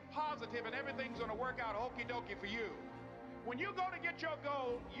is think positive and everything's going to work out okie-dokie for you. When you go to get your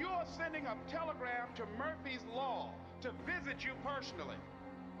goal, you are sending a telegram to Murphy's Law to visit you personally.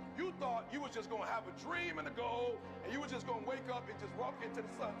 You thought you was just going to have a dream and a goal, and you were just going to wake up and just walk into the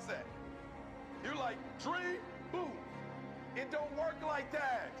sunset. You're like, dream, boom. It don't work like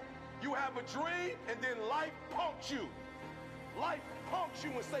that. You have a dream, and then life punks you. Life punks you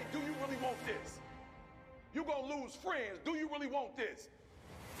and say, do you really want this? You're going to lose friends. Do you really want this?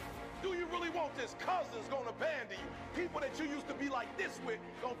 Do you really want this? Cousins going to abandon you. People that you used to be like this with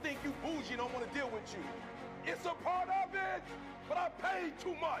going to think you bougie, don't want to deal with you. It's a part of it, but I paid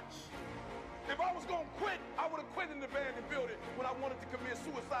too much. If I was going to quit, I would have quit in the abandoned building when I wanted to commit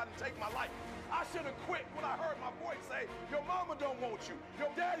suicide and take my life. I should have quit when I heard my voice say, your mama don't want you, your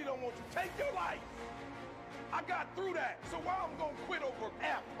daddy don't want you, take your life. I got through that, so why I'm going to quit over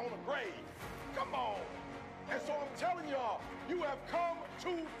F on a grave? Come on. And so I'm telling y'all, you have come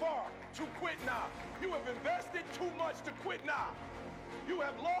too far to quit now. You have invested too much to quit now. You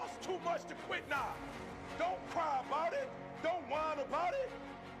have lost too much to quit now. Don't cry about it. Don't whine about it.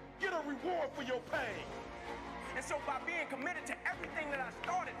 Get a reward for your pain. And so by being committed to everything that I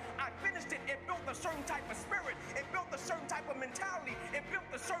started, I finished it. It built a certain type of spirit. It built a certain type of mentality. It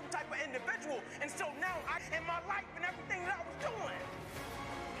built a certain type of individual. And so now in my life and everything that I was doing.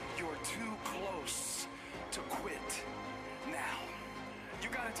 You're too close to quit now. You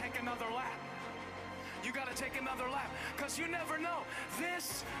gotta take another lap. You gotta take another lap, because you never know.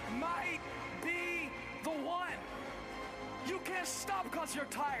 This might be the one. You can't stop because you're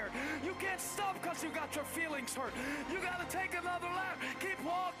tired. You can't stop because you got your feelings hurt. You gotta take another lap. Keep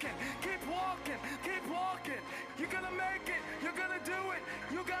walking, keep walking, keep walking. You're gonna make it. You're gonna do it.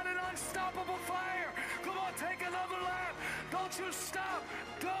 You got an unstoppable fire. Come on, take another lap. Don't you stop.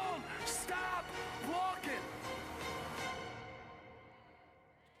 Don't stop walking.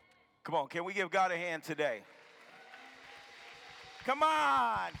 Come on, can we give God a hand today? Come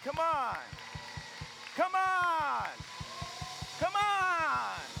on, come on, come on, come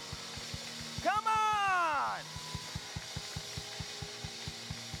on, come on.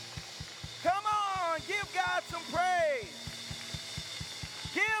 Come on, give God some praise.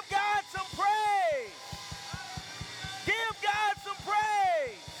 Give God some praise. Give God some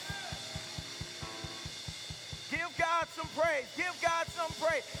praise. Give God some praise. Give God some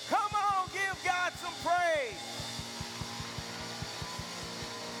praise. Come on, give God some praise.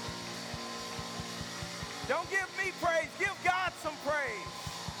 Don't give me praise. Give God some praise.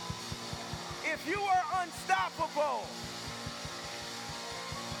 If you are unstoppable,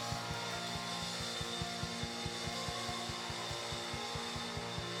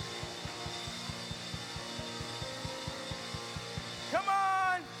 come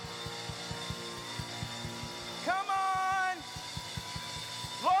on. Come on.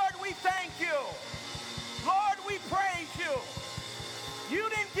 Lord, we thank you. Lord, we praise you. You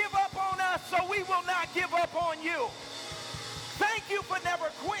didn't give up on us, so we will not give up on you. Thank you for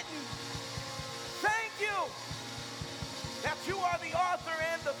never quitting. Thank you.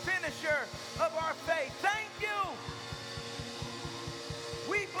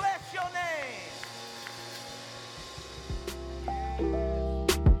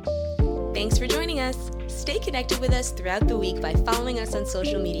 Thanks for joining us. Stay connected with us throughout the week by following us on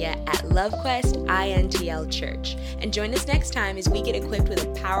social media at LoveQuest INTL Church. And join us next time as we get equipped with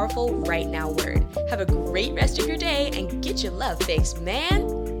a powerful right now word. Have a great rest of your day and get your love fixed,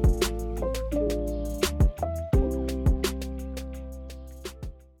 man.